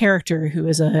lead character, who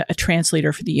is a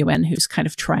translator for the UN, who's kind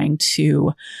of trying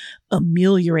to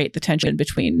ameliorate the tension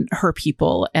between her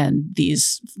people and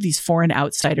these foreign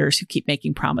outsiders who keep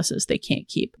making promises they can't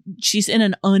keep. She's in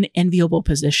an unenviable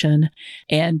position,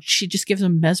 and she just gives a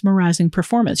mesmerizing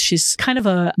performance. She's kind of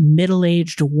a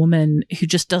middle-aged woman who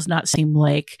just does not seem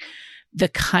like the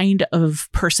kind of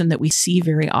person that we see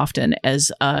very often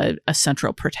as a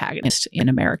central protagonist in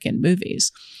American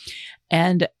movies.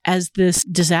 And as this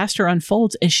disaster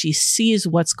unfolds, as she sees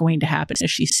what's going to happen, as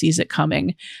she sees it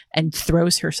coming and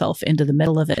throws herself into the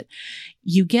middle of it,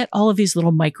 you get all of these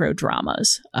little micro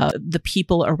dramas, the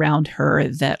people around her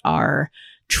that are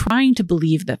trying to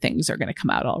believe that things are going to come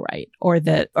out all right, or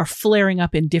that are flaring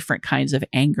up in different kinds of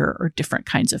anger or different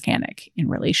kinds of panic in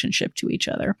relationship to each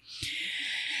other.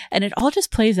 And it all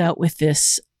just plays out with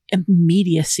this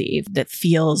immediacy that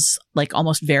feels like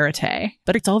almost verite,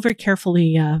 but it's all very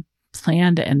carefully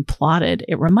planned and plotted.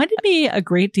 It reminded me a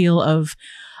great deal of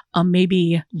a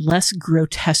maybe less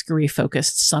grotesquerie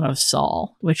focused Son of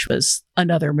Saul, which was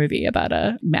another movie about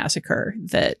a massacre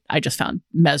that I just found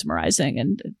mesmerizing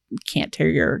and can't tear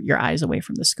your eyes away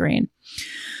from the screen.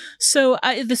 So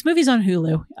this movie's on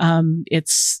Hulu.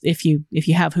 It's if you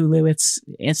have Hulu, it's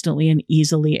instantly and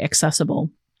easily accessible.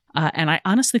 And I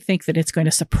honestly think that it's going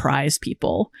to surprise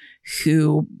people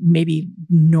who maybe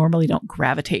normally don't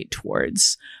gravitate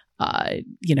towards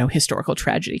historical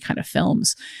tragedy kind of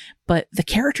films. But the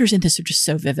characters in this are just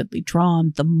so vividly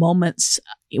drawn. The moments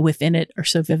within it are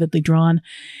so vividly drawn.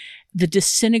 The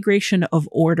disintegration of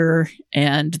order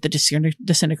and the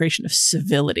disintegration of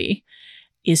civility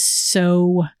is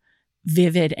so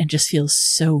vivid and just feels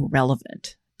so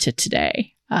relevant to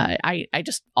today. I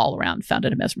just all around found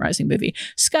it a mesmerizing movie.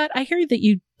 Scott, I hear that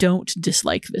you don't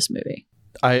dislike this movie.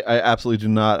 I absolutely do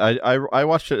not. I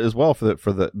watched it as well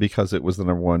for the because it was the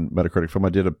 #1 Metacritic film. I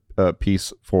did a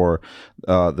piece for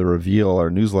the Reveal, our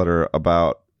newsletter,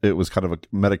 about it was kind of a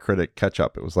Metacritic catch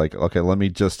up. It was like, okay, let me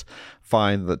just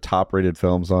find the top rated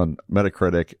films on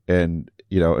Metacritic and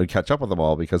catch up with them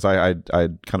all, because I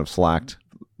kind of slacked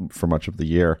for much of the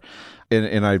year.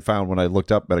 And I found when I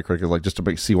looked up Metacritic, like just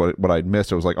to see what I'd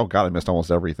missed, it was like, oh God, I missed almost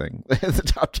everything in the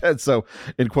top 10. So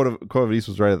in Quo Vadis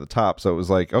was right at the top. So it was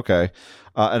like, okay.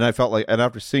 And I felt like, and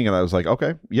after seeing it, I was like,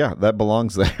 okay, yeah, that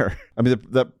belongs there. I mean,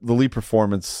 the lead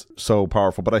performance, so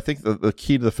powerful. But I think the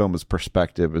key to the film is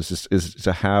perspective, is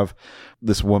to have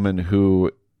this woman who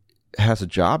has a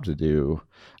job to do,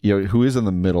 who is in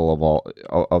the middle of all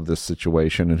of this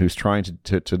situation, and who's trying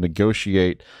to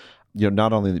negotiate,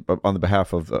 not only on the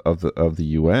behalf of the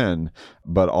UN,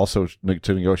 but also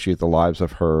to negotiate the lives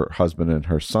of her husband and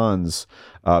her sons,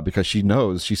 because she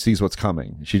sees what's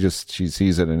coming. She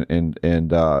sees it, and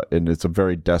it's a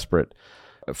very desperate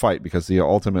fight, because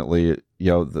ultimately,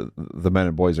 the men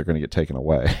and boys are going to get taken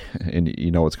away, and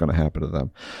what's going to happen to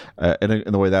them, and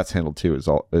the way that's handled too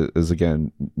is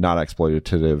again not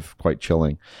exploitative, quite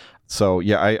chilling. So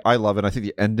yeah, I love it. I think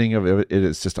the ending of it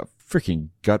is just a freaking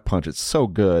gut punch. It's so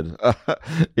good.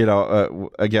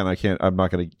 Again, I'm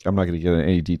not gonna get into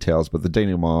any details, but the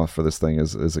denouement for this thing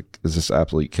is just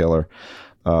absolutely killer.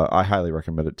 I highly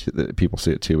recommend it that people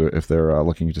see it too if they're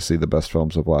looking to see the best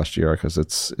films of last year, because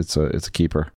it's a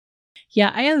keeper.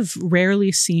 Yeah, I have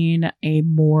rarely seen a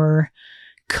more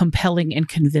compelling and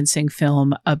convincing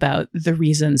film about the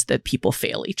reasons that people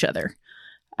fail each other,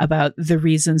 about the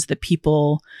reasons that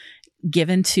people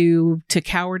given to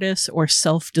cowardice or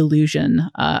self-delusion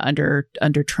under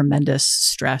tremendous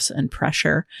stress and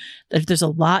pressure. There's a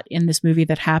lot in this movie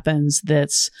that happens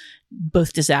that's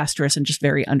both disastrous and just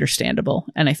very understandable,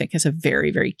 and I think has a very,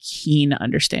 very keen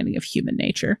understanding of human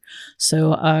nature.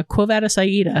 So Quo Vadis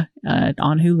Aida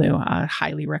on Hulu,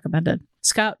 highly recommended.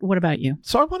 Scott, what about you?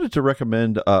 So I wanted to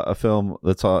recommend a film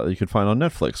that's you can find on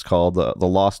Netflix called The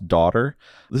Lost Daughter.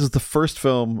 This is the first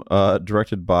film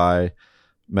directed by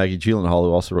Maggie Gyllenhaal,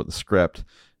 who also wrote the script.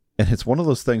 And it's one of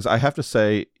those things, I have to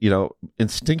say,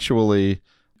 instinctually,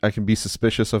 I can be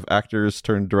suspicious of actors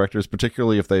turned directors,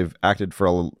 particularly if they've acted for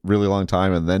a really long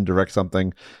time and then direct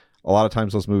something. A lot of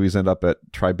times those movies end up at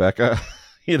Tribeca.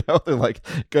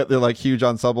 They're like huge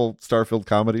ensemble star-filled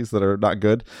comedies that are not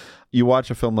good. You watch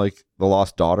a film like The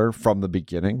Lost Daughter from the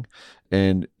beginning,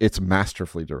 and it's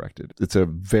masterfully directed. It's a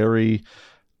very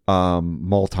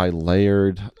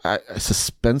multi-layered,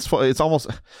 suspenseful. It's almost,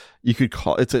 you could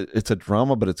call it's a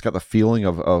drama, but it's got the feeling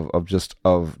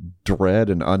of dread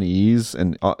and unease,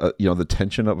 and the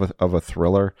tension of a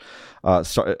thriller.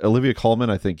 Olivia Colman,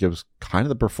 I think, gives kind of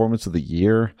the performance of the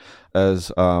year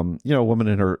as a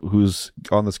woman who's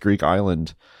on this Greek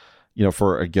island,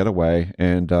 for a getaway,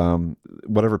 and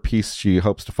whatever peace she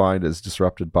hopes to find is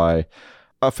disrupted by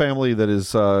a family that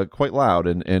is quite loud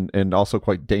and also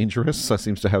quite dangerous.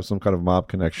 Seems to have some kind of mob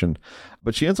connection.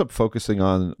 But she ends up focusing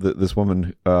on this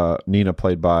woman, Nina,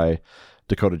 played by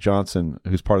Dakota Johnson,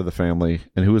 who's part of the family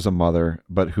and who is a mother,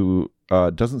 but who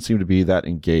doesn't seem to be that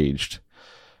engaged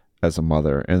as a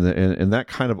mother. And that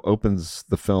kind of opens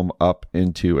the film up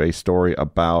into a story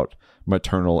about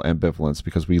maternal ambivalence,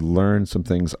 because we learn some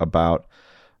things about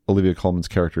Olivia Colman's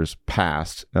character's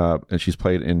past, and she's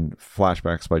played in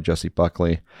flashbacks by Jessie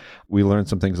Buckley. We learn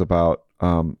some things about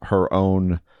her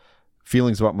own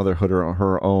feelings about motherhood, or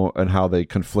her own, and how they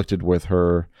conflicted with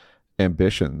her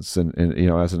ambitions, and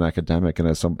as an academic and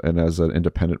as an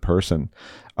independent person,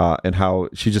 and how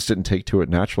she just didn't take to it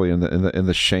naturally, and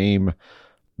the shame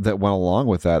that went along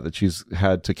with that she's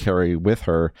had to carry with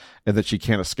her, and that she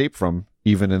can't escape from,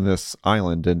 even in this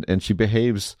island. And she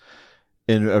behaves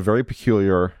in a very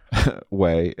peculiar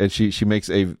way, and she makes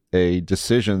a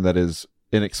decision that is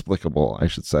inexplicable, I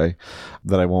should say,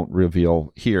 that I won't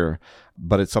reveal here,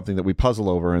 but it's something that we puzzle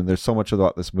over. And there's so much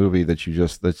about this movie that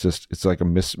it's like a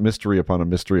mystery upon a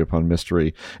mystery upon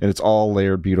mystery, and it's all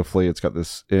layered beautifully. It's got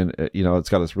this it's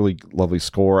got this really lovely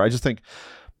score. I just think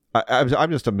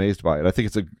I'm just amazed by it. I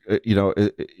think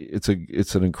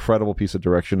it's an incredible piece of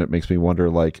direction. It makes me wonder,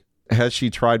 like, has she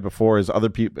tried before?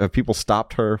 Have people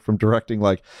stopped her from directing?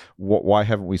 Like, why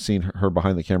haven't we seen her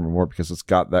behind the camera more? Because it's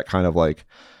got that kind of, like,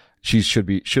 she should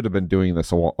have been doing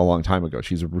this a long time ago.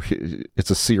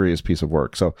 It's a serious piece of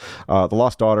work. So, The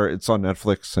Lost Daughter, it's on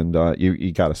Netflix, and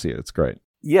you got to see it. It's great.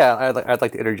 Yeah, I'd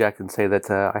like to interject and say that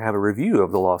I have a review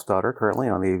of The Lost Daughter currently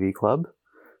on the AV Club,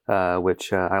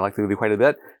 which I like the movie quite a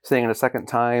bit. Seeing it a second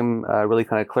time really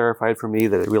kind of clarified for me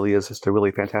that it really is just a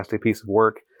really fantastic piece of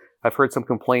work. I've heard some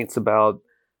complaints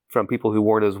from people who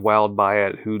weren't as wowed by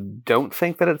it, who don't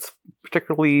think that it's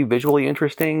particularly visually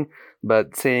interesting,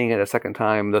 but seeing it a second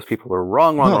time, those people are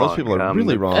wrong. Those people are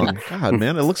really wrong. God,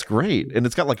 man, it looks great, and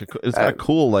it's got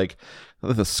cool, like,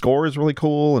 the score is really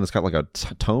cool, and it's got like a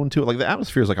tone to it. Like, the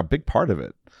atmosphere is like a big part of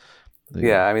it.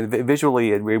 Yeah, I mean, visually,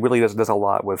 it really does a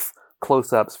lot with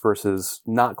close-ups versus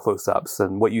not close-ups,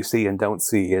 and what you see and don't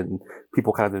see, and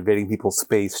people kind of invading people's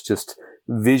space just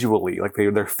visually, like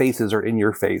their faces are in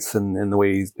your face, and the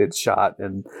way it's shot.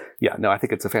 And yeah, no, I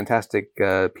think it's a fantastic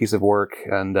piece of work.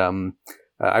 And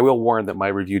I will warn that my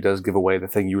review does give away the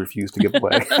thing you refuse to give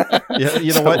away. Yeah,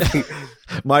 you know what?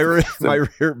 My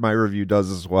review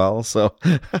does as well. So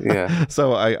yeah.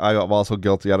 So I'm also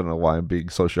guilty. I don't know why I'm being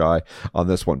so shy on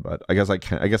this one, but I guess I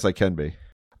can be.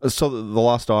 So The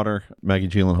Lost Daughter, Maggie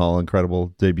Gyllenhaal,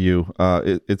 incredible debut.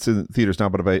 It's in theaters now,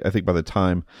 but I think by the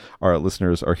time our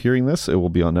listeners are hearing this, it will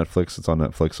be on Netflix. It's on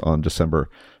Netflix on December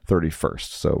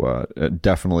 31st. So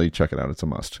definitely check it out. It's a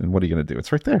must. And what are you going to do?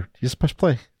 It's right there. You just press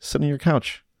play, sit in your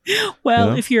couch.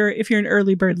 Well, if you're an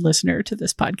early bird listener to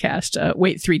this podcast,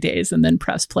 wait 3 days and then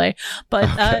press play. But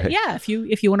okay. If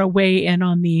you want to weigh in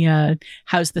on the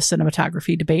how's the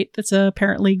cinematography debate that's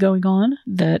apparently going on,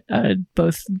 that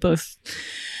both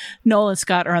Noel and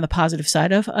Scott are on the positive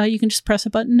side of, you can just press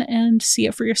a button and see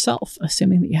it for yourself,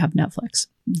 assuming that you have Netflix.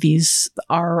 These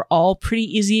are all pretty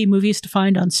easy movies to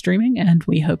find on streaming, and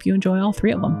we hope you enjoy all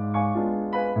 3 of them.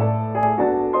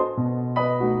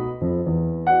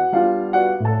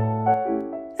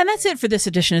 And that's it for this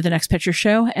edition of The Next Picture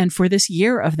Show, and for this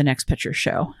year of The Next Picture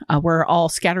Show. We're all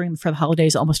scattering for the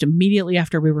holidays almost immediately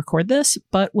after we record this,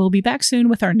 but we'll be back soon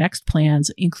with our next plans,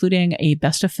 including a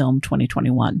Best of Film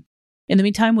 2021. In the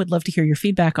meantime, we'd love to hear your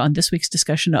feedback on this week's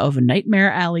discussion of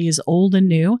Nightmare Alley's Old and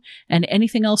New, and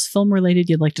anything else film-related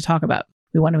you'd like to talk about.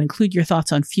 We want to include your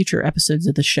thoughts on future episodes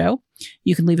of the show.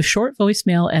 You can leave a short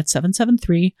voicemail at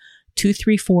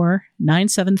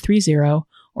 773-234-9730,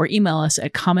 or email us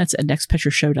at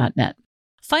comments@nextpictureshow.net.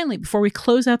 Finally, before we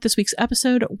close out this week's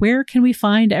episode, where can we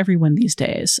find everyone these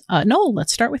days? Noel,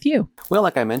 let's start with you. Well,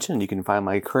 like I mentioned, you can find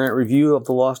my current review of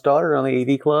The Lost Daughter on the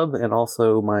AV Club, and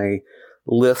also my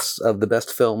lists of the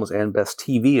best films and best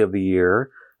TV of the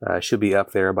year should be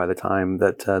up there by the time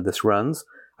that this runs.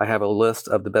 I have a list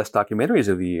of the best documentaries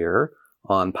of the year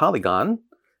on Polygon,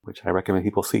 which I recommend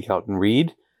people seek out and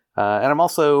read. And I'm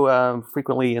also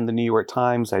frequently in the New York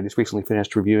Times. I just recently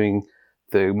finished reviewing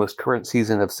the most current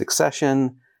season of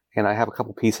Succession, and I have a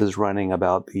couple pieces running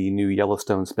about the new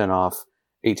Yellowstone spinoff,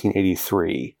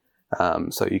 1883.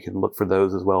 So you can look for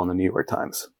those as well in the New York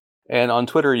Times. And on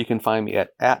Twitter, you can find me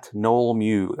at Noel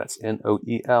Mew. That's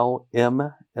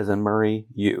Noelm, as in Murray,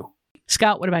 U.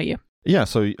 Scott, what about you? Yeah,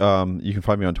 so you can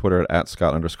find me on Twitter at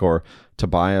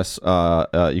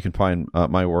Scott_Tobias. You can find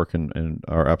my work and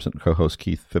our absent co-host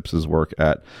Keith Phipps's work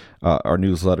at our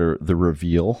newsletter, The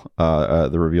Reveal,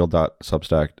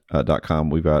 thereveal.substack.com.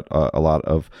 We've got a lot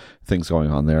of things going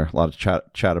on there, a lot of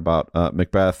chat about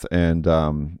Macbeth, and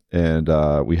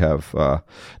we have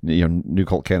New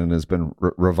Cult Canon has been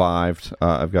revived.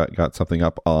 I've got something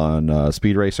up on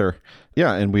Speed Racer.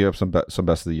 Yeah, and we have some best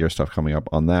of the year stuff coming up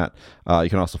on that. You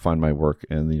can also find my work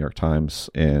in the New York Times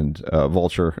and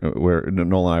Vulture, where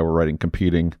Nolan and I were writing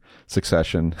competing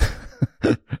Succession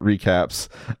recaps,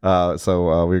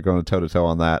 so we're going toe to toe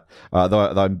on that.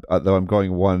 Though I'm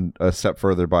going one step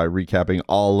further by recapping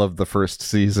all of the first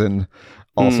season.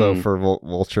 Also for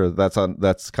Vulture,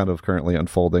 that's kind of currently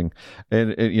unfolding,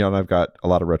 and I've got a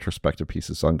lot of retrospective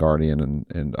pieces on Guardian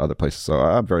and other places, so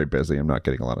I'm very busy. I'm not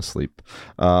getting a lot of sleep.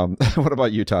 What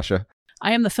about you, Tasha?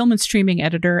 I am the film and streaming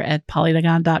editor at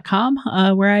Polygon.com,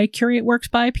 where I curate works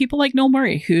by people like Noel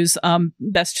Murray, whose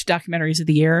Best Documentaries of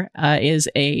the Year is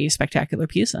a spectacular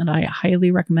piece, and I highly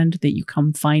recommend that you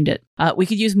come find it. We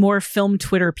could use more film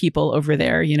Twitter people over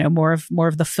there, more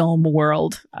of the film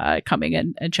world coming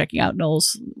in and checking out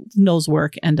Noel's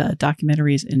work and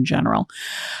documentaries in general.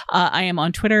 I am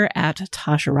on Twitter at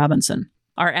Tasha Robinson.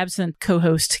 Our absent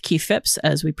co-host, Keith Phipps,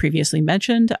 as we previously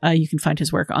mentioned, you can find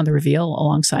his work on The Reveal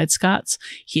alongside Scott's.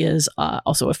 He is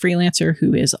also a freelancer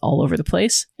who is all over the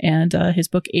place, and his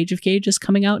book, Age of Cage, is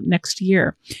coming out next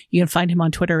year. You can find him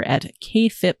on Twitter at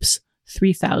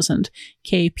KPhipps3000,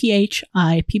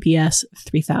 KPHIPPS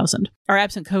 3000. Our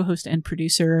absent co-host and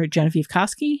producer, Genevieve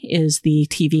Koski, is the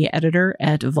TV editor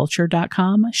at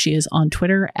vulture.com. She is on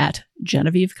Twitter at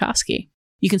Genevieve Koski.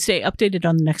 You can stay updated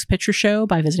on the Next Picture Show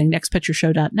by visiting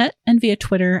nextpictureshow.net and via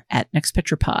Twitter at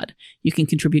nextpicturepod. You can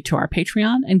contribute to our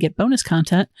Patreon and get bonus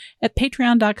content at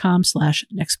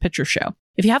patreon.com/nextpictureshow.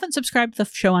 If you haven't subscribed to the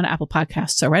show on Apple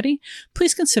Podcasts already,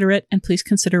 please consider it, and please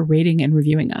consider rating and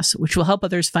reviewing us, which will help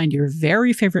others find your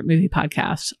very favorite movie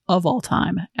podcast of all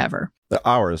time ever.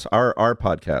 Our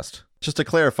podcast. Just to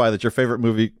clarify that your favorite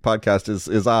movie podcast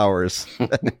is ours.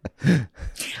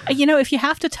 If you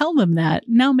have to tell them that,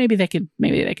 now maybe they could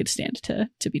stand to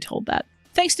be told that.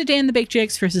 Thanks to Dan the Baked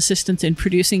Jakes for his assistance in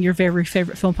producing your very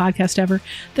favorite film podcast ever.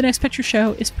 The Next Picture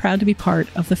Show is proud to be part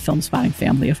of the Film Spotting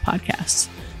family of podcasts.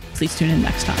 Please tune in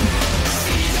next time.